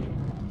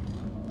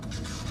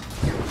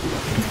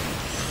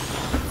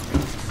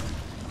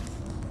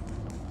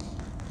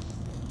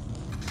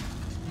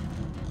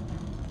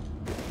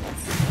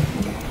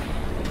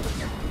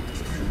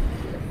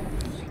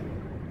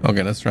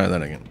 Okay, let's try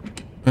that again.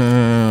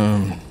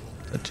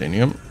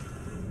 Titanium.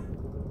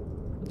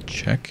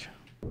 Check.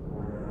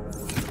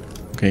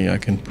 Okay, I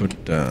can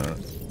put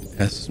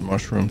S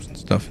mushrooms and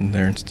stuff in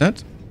there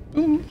instead.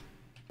 Boom.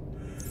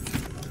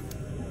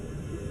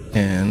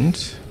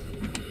 And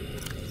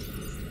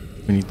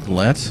we need the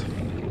lead.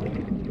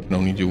 Can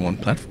only do one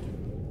platform.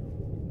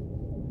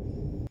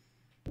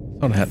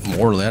 Thought I had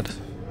more lead.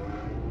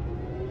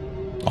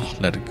 Oh,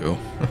 let it go.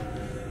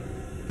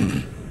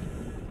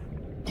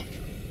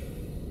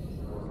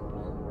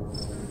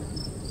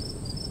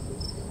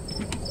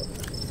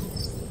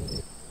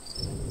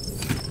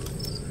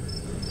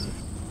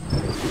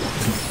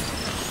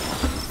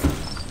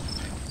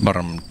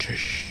 Bottom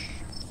tish.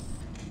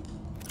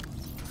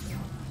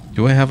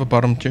 Do I have a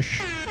bottom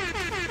tish?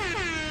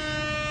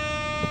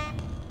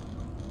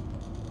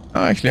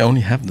 Oh, actually, I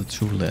only have the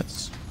 2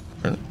 leads.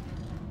 Really?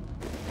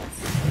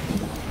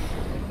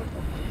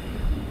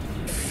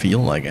 Feel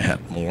like I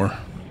had more.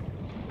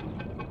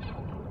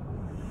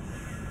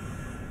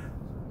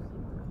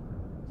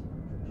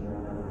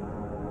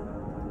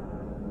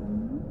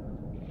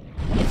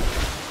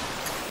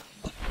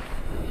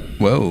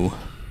 Whoa.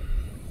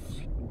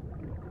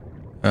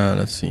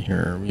 Let's see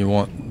here. We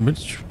want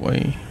which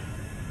way?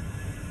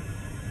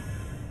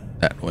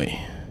 That way.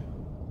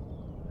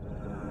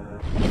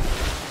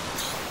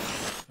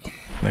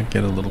 Can I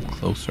get a little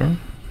closer?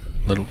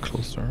 A little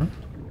closer.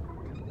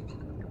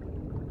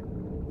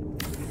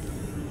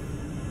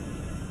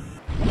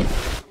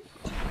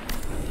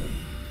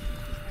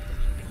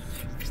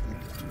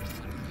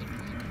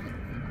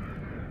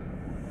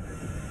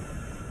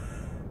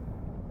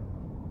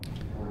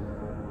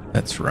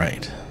 That's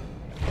right.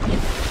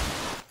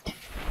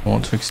 I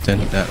want to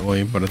extend it that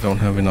way, but I don't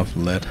have enough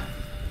lead.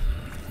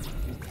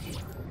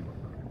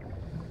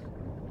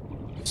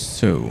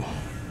 So,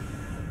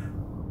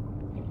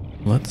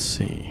 let's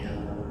see.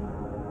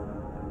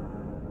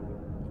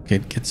 Okay,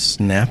 it gets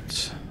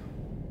snapped.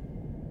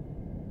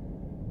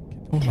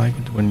 I don't like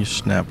it when you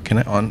snap. Can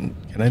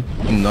I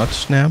not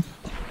snap?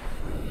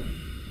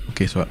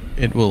 Okay, so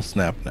it will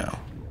snap now.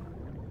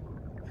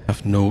 I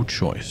have no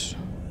choice.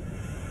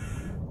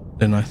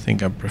 Then I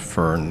think I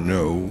prefer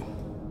no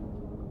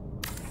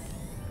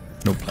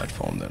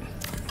platform then.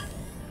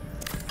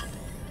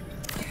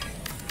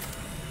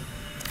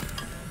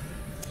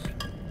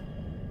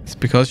 It's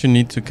because you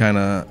need to kind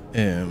of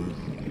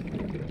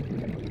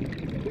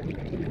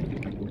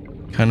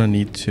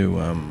need to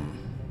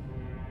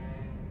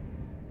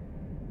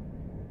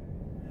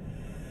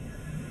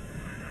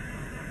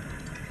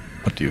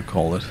what do you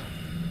call it?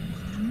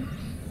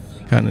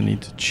 Kind of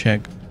need to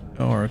check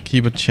or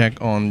keep a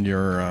check on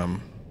your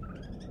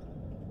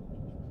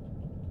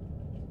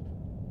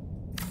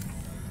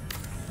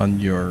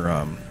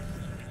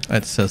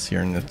it says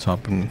here in the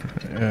top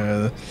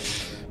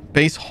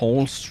base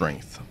hold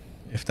strength.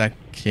 If that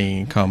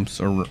comes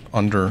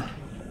under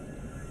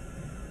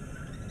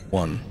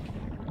 1,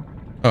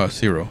 0,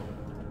 if it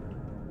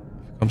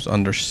comes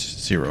under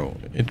 0,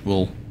 it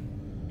will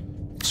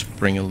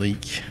spring a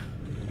leak,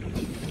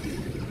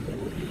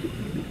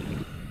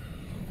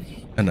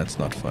 and that's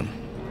not fun.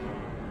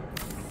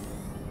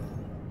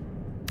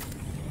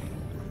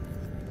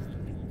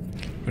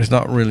 But it's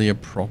not really a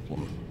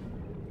problem.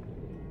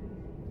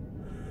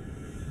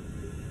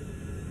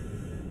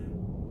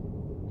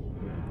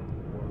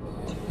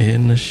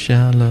 In the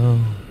shallow,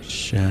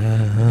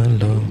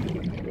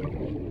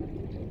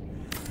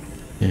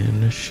 in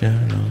the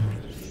shallow,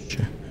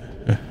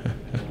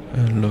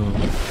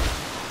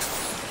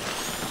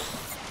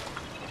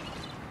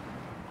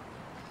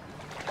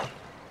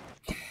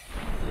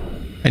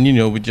 and you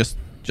know, we just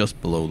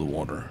below the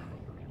water,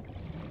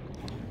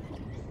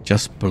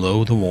 just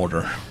below the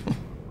water.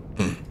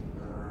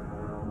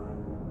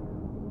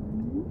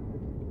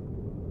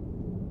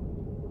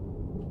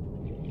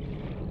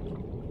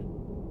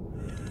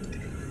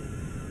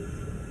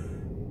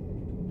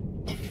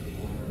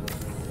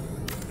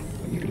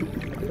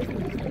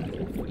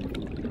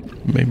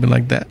 Maybe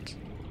like that.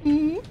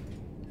 Get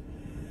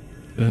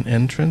an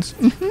entrance.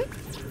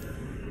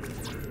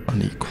 I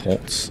need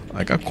quartz.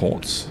 I got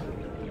quartz.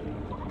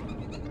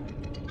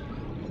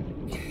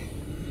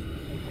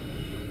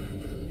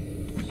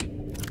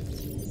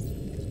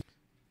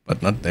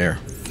 But not there.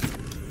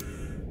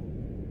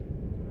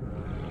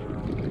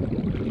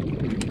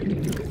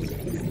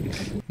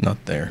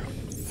 Not there.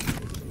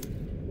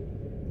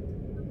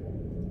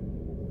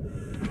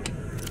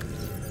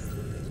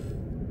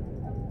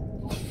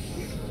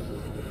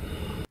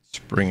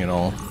 Bring it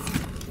all.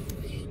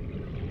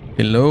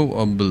 Below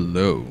or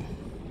below?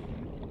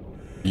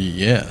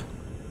 Yeah.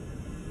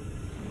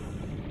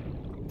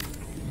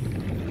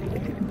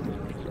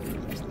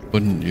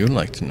 Wouldn't you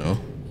like to know?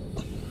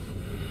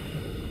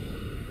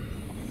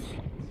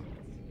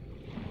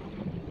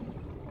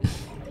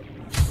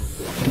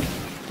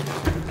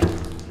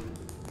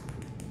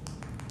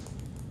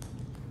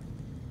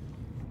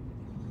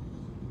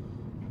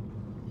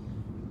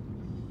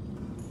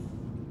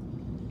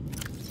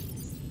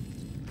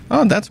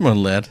 Oh, that's more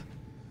lead.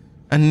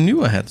 I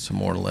knew I had some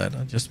more lead.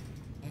 I just...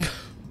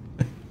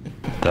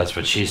 That's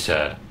what she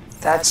said.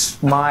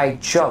 That's my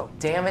joke.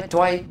 Damn it,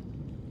 Dwight.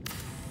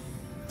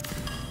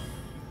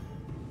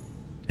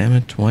 Damn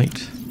it,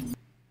 Dwight.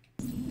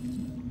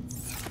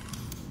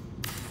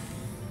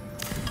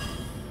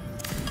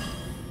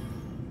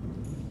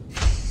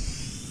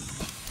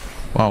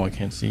 Wow, I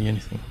can't see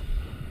anything.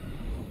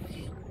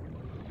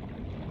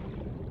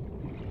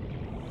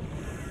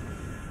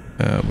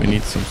 We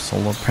need some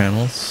solar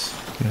panels.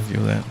 Can I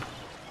do that?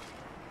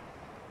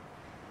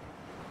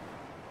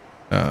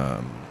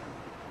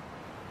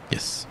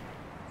 Yes.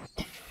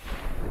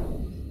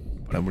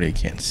 But I really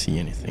can't see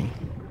anything.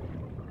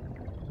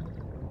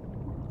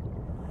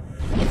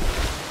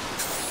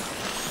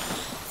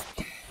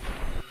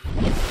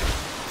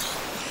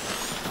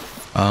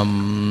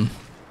 Um.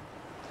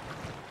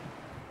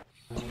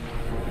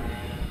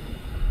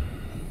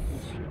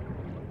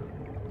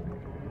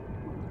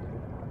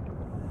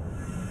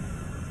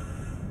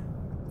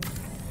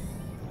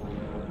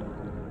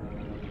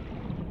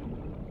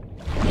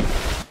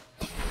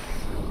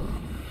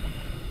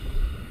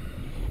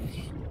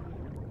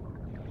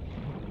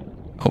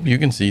 Hope you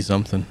can see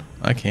something.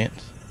 I can't.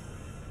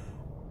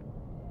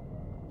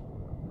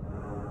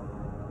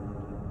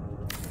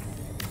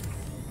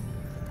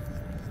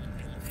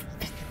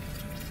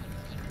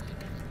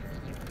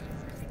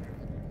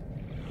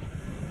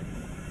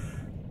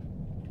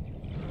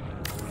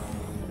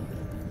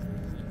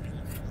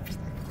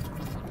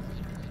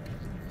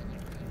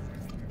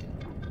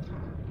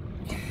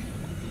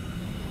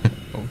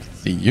 Oh, I can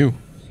see you.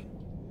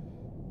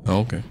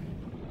 Okay.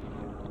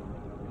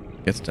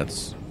 Guess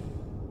that's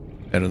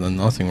better than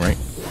nothing, right?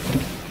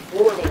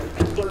 Warning,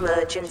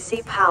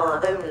 emergency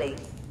power only.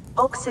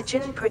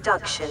 Oxygen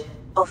production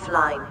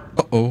offline.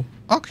 Uh-oh.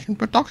 Oxygen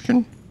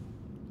production.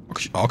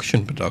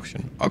 Oxygen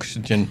production.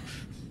 Oxygen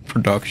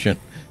production.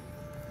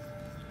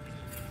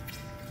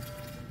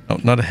 No,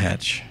 not a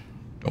hatch.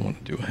 Don't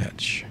want to do a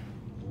hatch.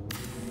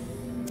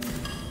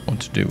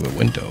 Want to do a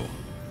window.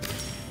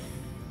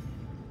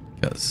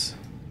 Because...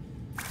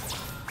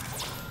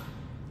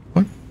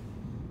 What?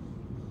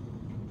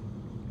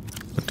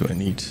 What do I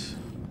need?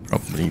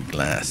 Probably need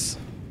glass.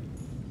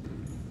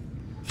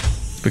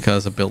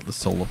 Because I built the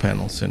solar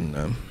panels in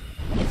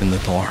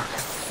the dark.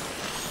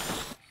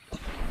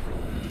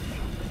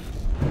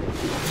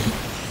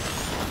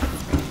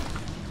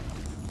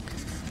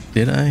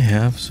 Did I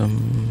have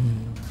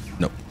some?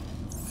 No.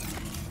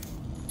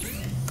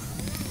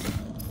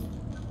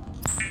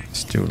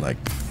 Let's do like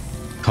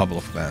a couple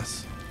of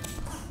glass,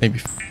 maybe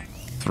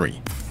 3,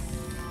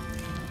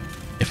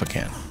 if I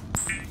can.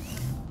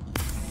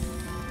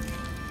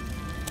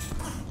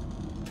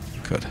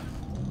 Good.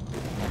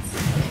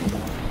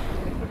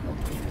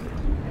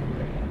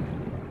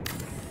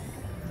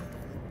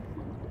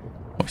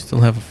 Oh, I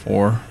still have a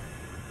 4.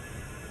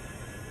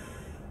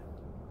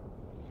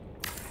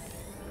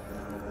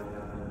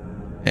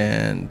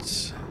 And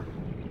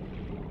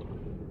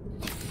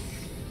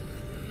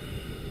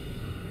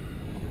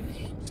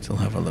still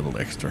have a little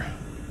extra.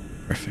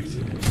 Perfect.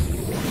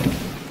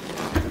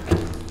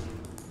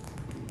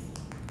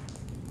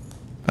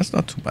 That's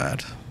not too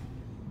bad.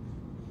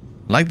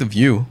 I like the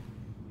view.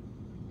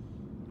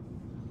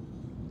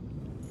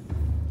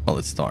 Well,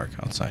 it's dark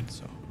outside,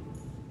 so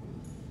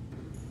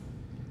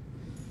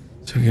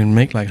we can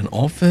make like an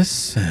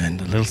office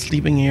and a little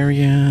sleeping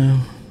area.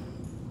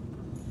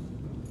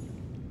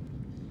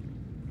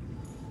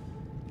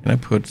 Can I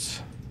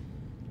put...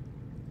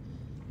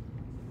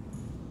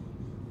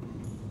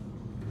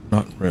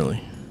 Not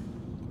really.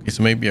 Okay,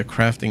 so maybe a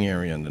crafting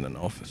area and then an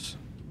office.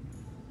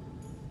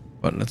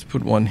 But let's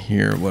put one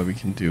here where we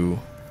can do...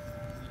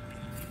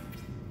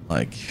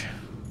 like...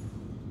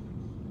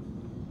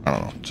 I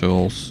don't know,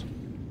 tools.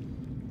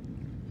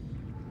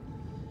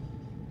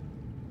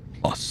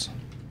 Plus.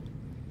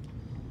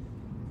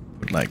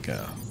 Put like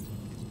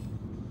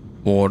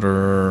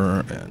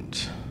water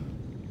and...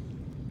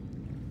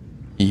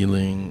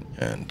 healing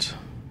and,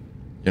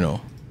 you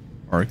know,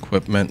 our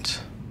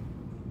equipment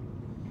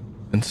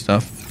and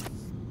stuff.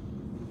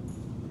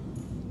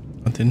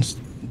 I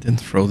didn't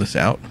throw this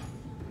out.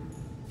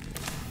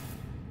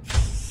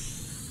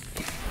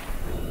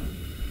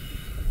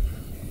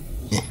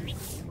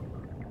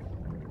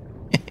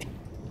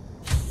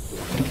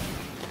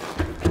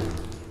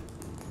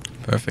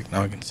 Perfect.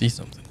 Now I can see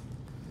something.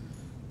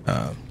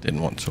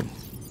 Didn't want to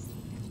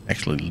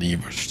actually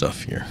leave our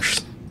stuff here.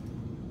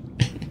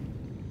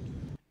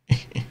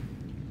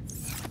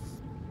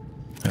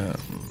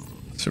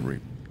 So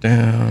read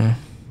down.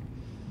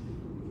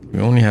 We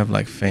only have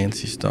like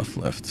fancy stuff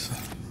left.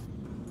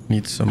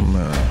 Need some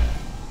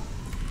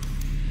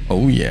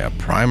oh yeah,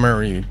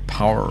 primary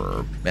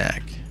power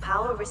back.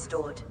 Power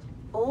restored.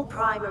 All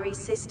primary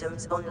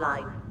systems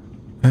online.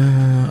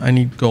 I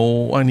need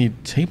gold. I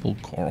need table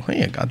coral.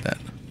 Hey, I got that.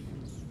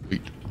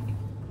 Sweet.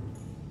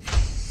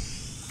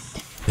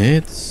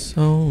 It's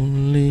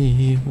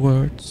only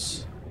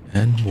words,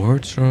 and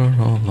words are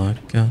all I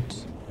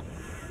got.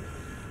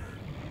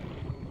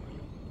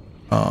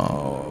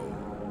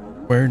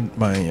 Where'd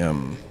my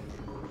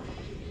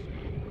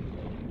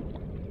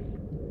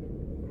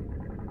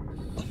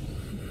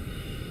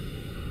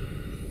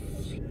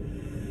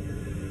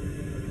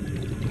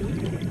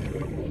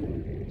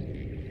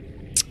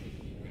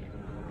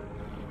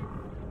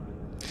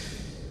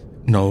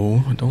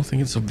No, I don't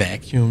think it's a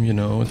vacuum, you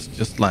know, it's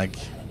just like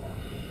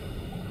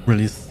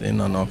really thin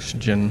on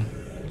oxygen,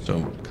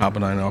 so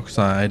carbon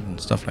dioxide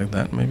and stuff like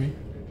that maybe.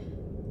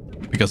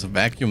 Because a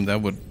vacuum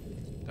that would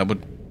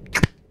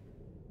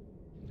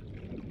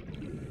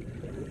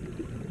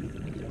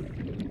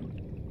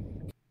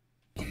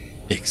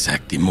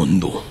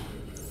Exactimundo.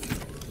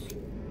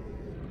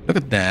 Look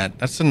at that.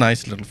 That's a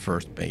nice little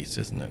first base,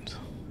 isn't it?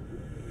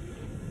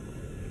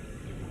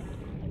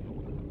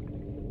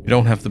 We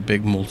don't have the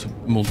big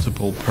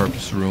multiple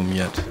purpose room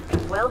yet.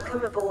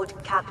 Welcome aboard,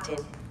 Captain.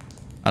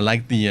 I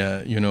like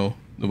the, you know,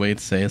 the way it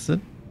says it.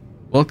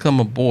 Welcome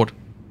aboard.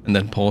 And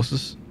then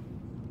pauses.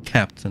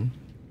 Captain.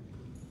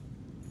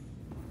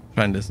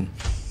 Try and listen.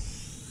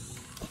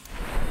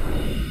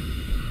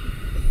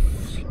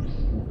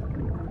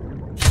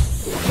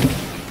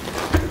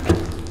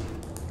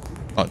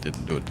 Oh, it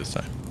didn't do it this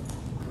time.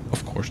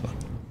 Of course not.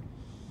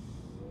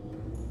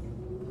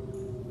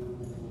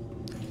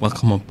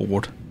 Welcome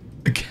aboard,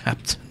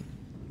 Captain.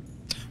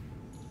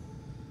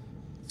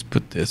 Let's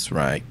put this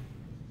right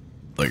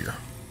there.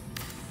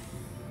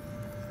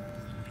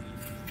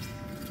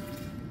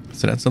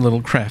 So that's a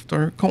little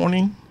crafter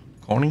corner.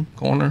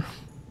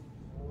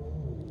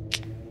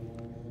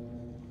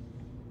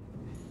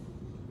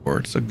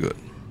 Words are good.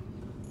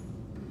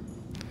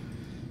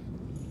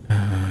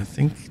 I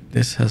think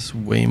this has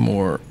way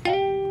more.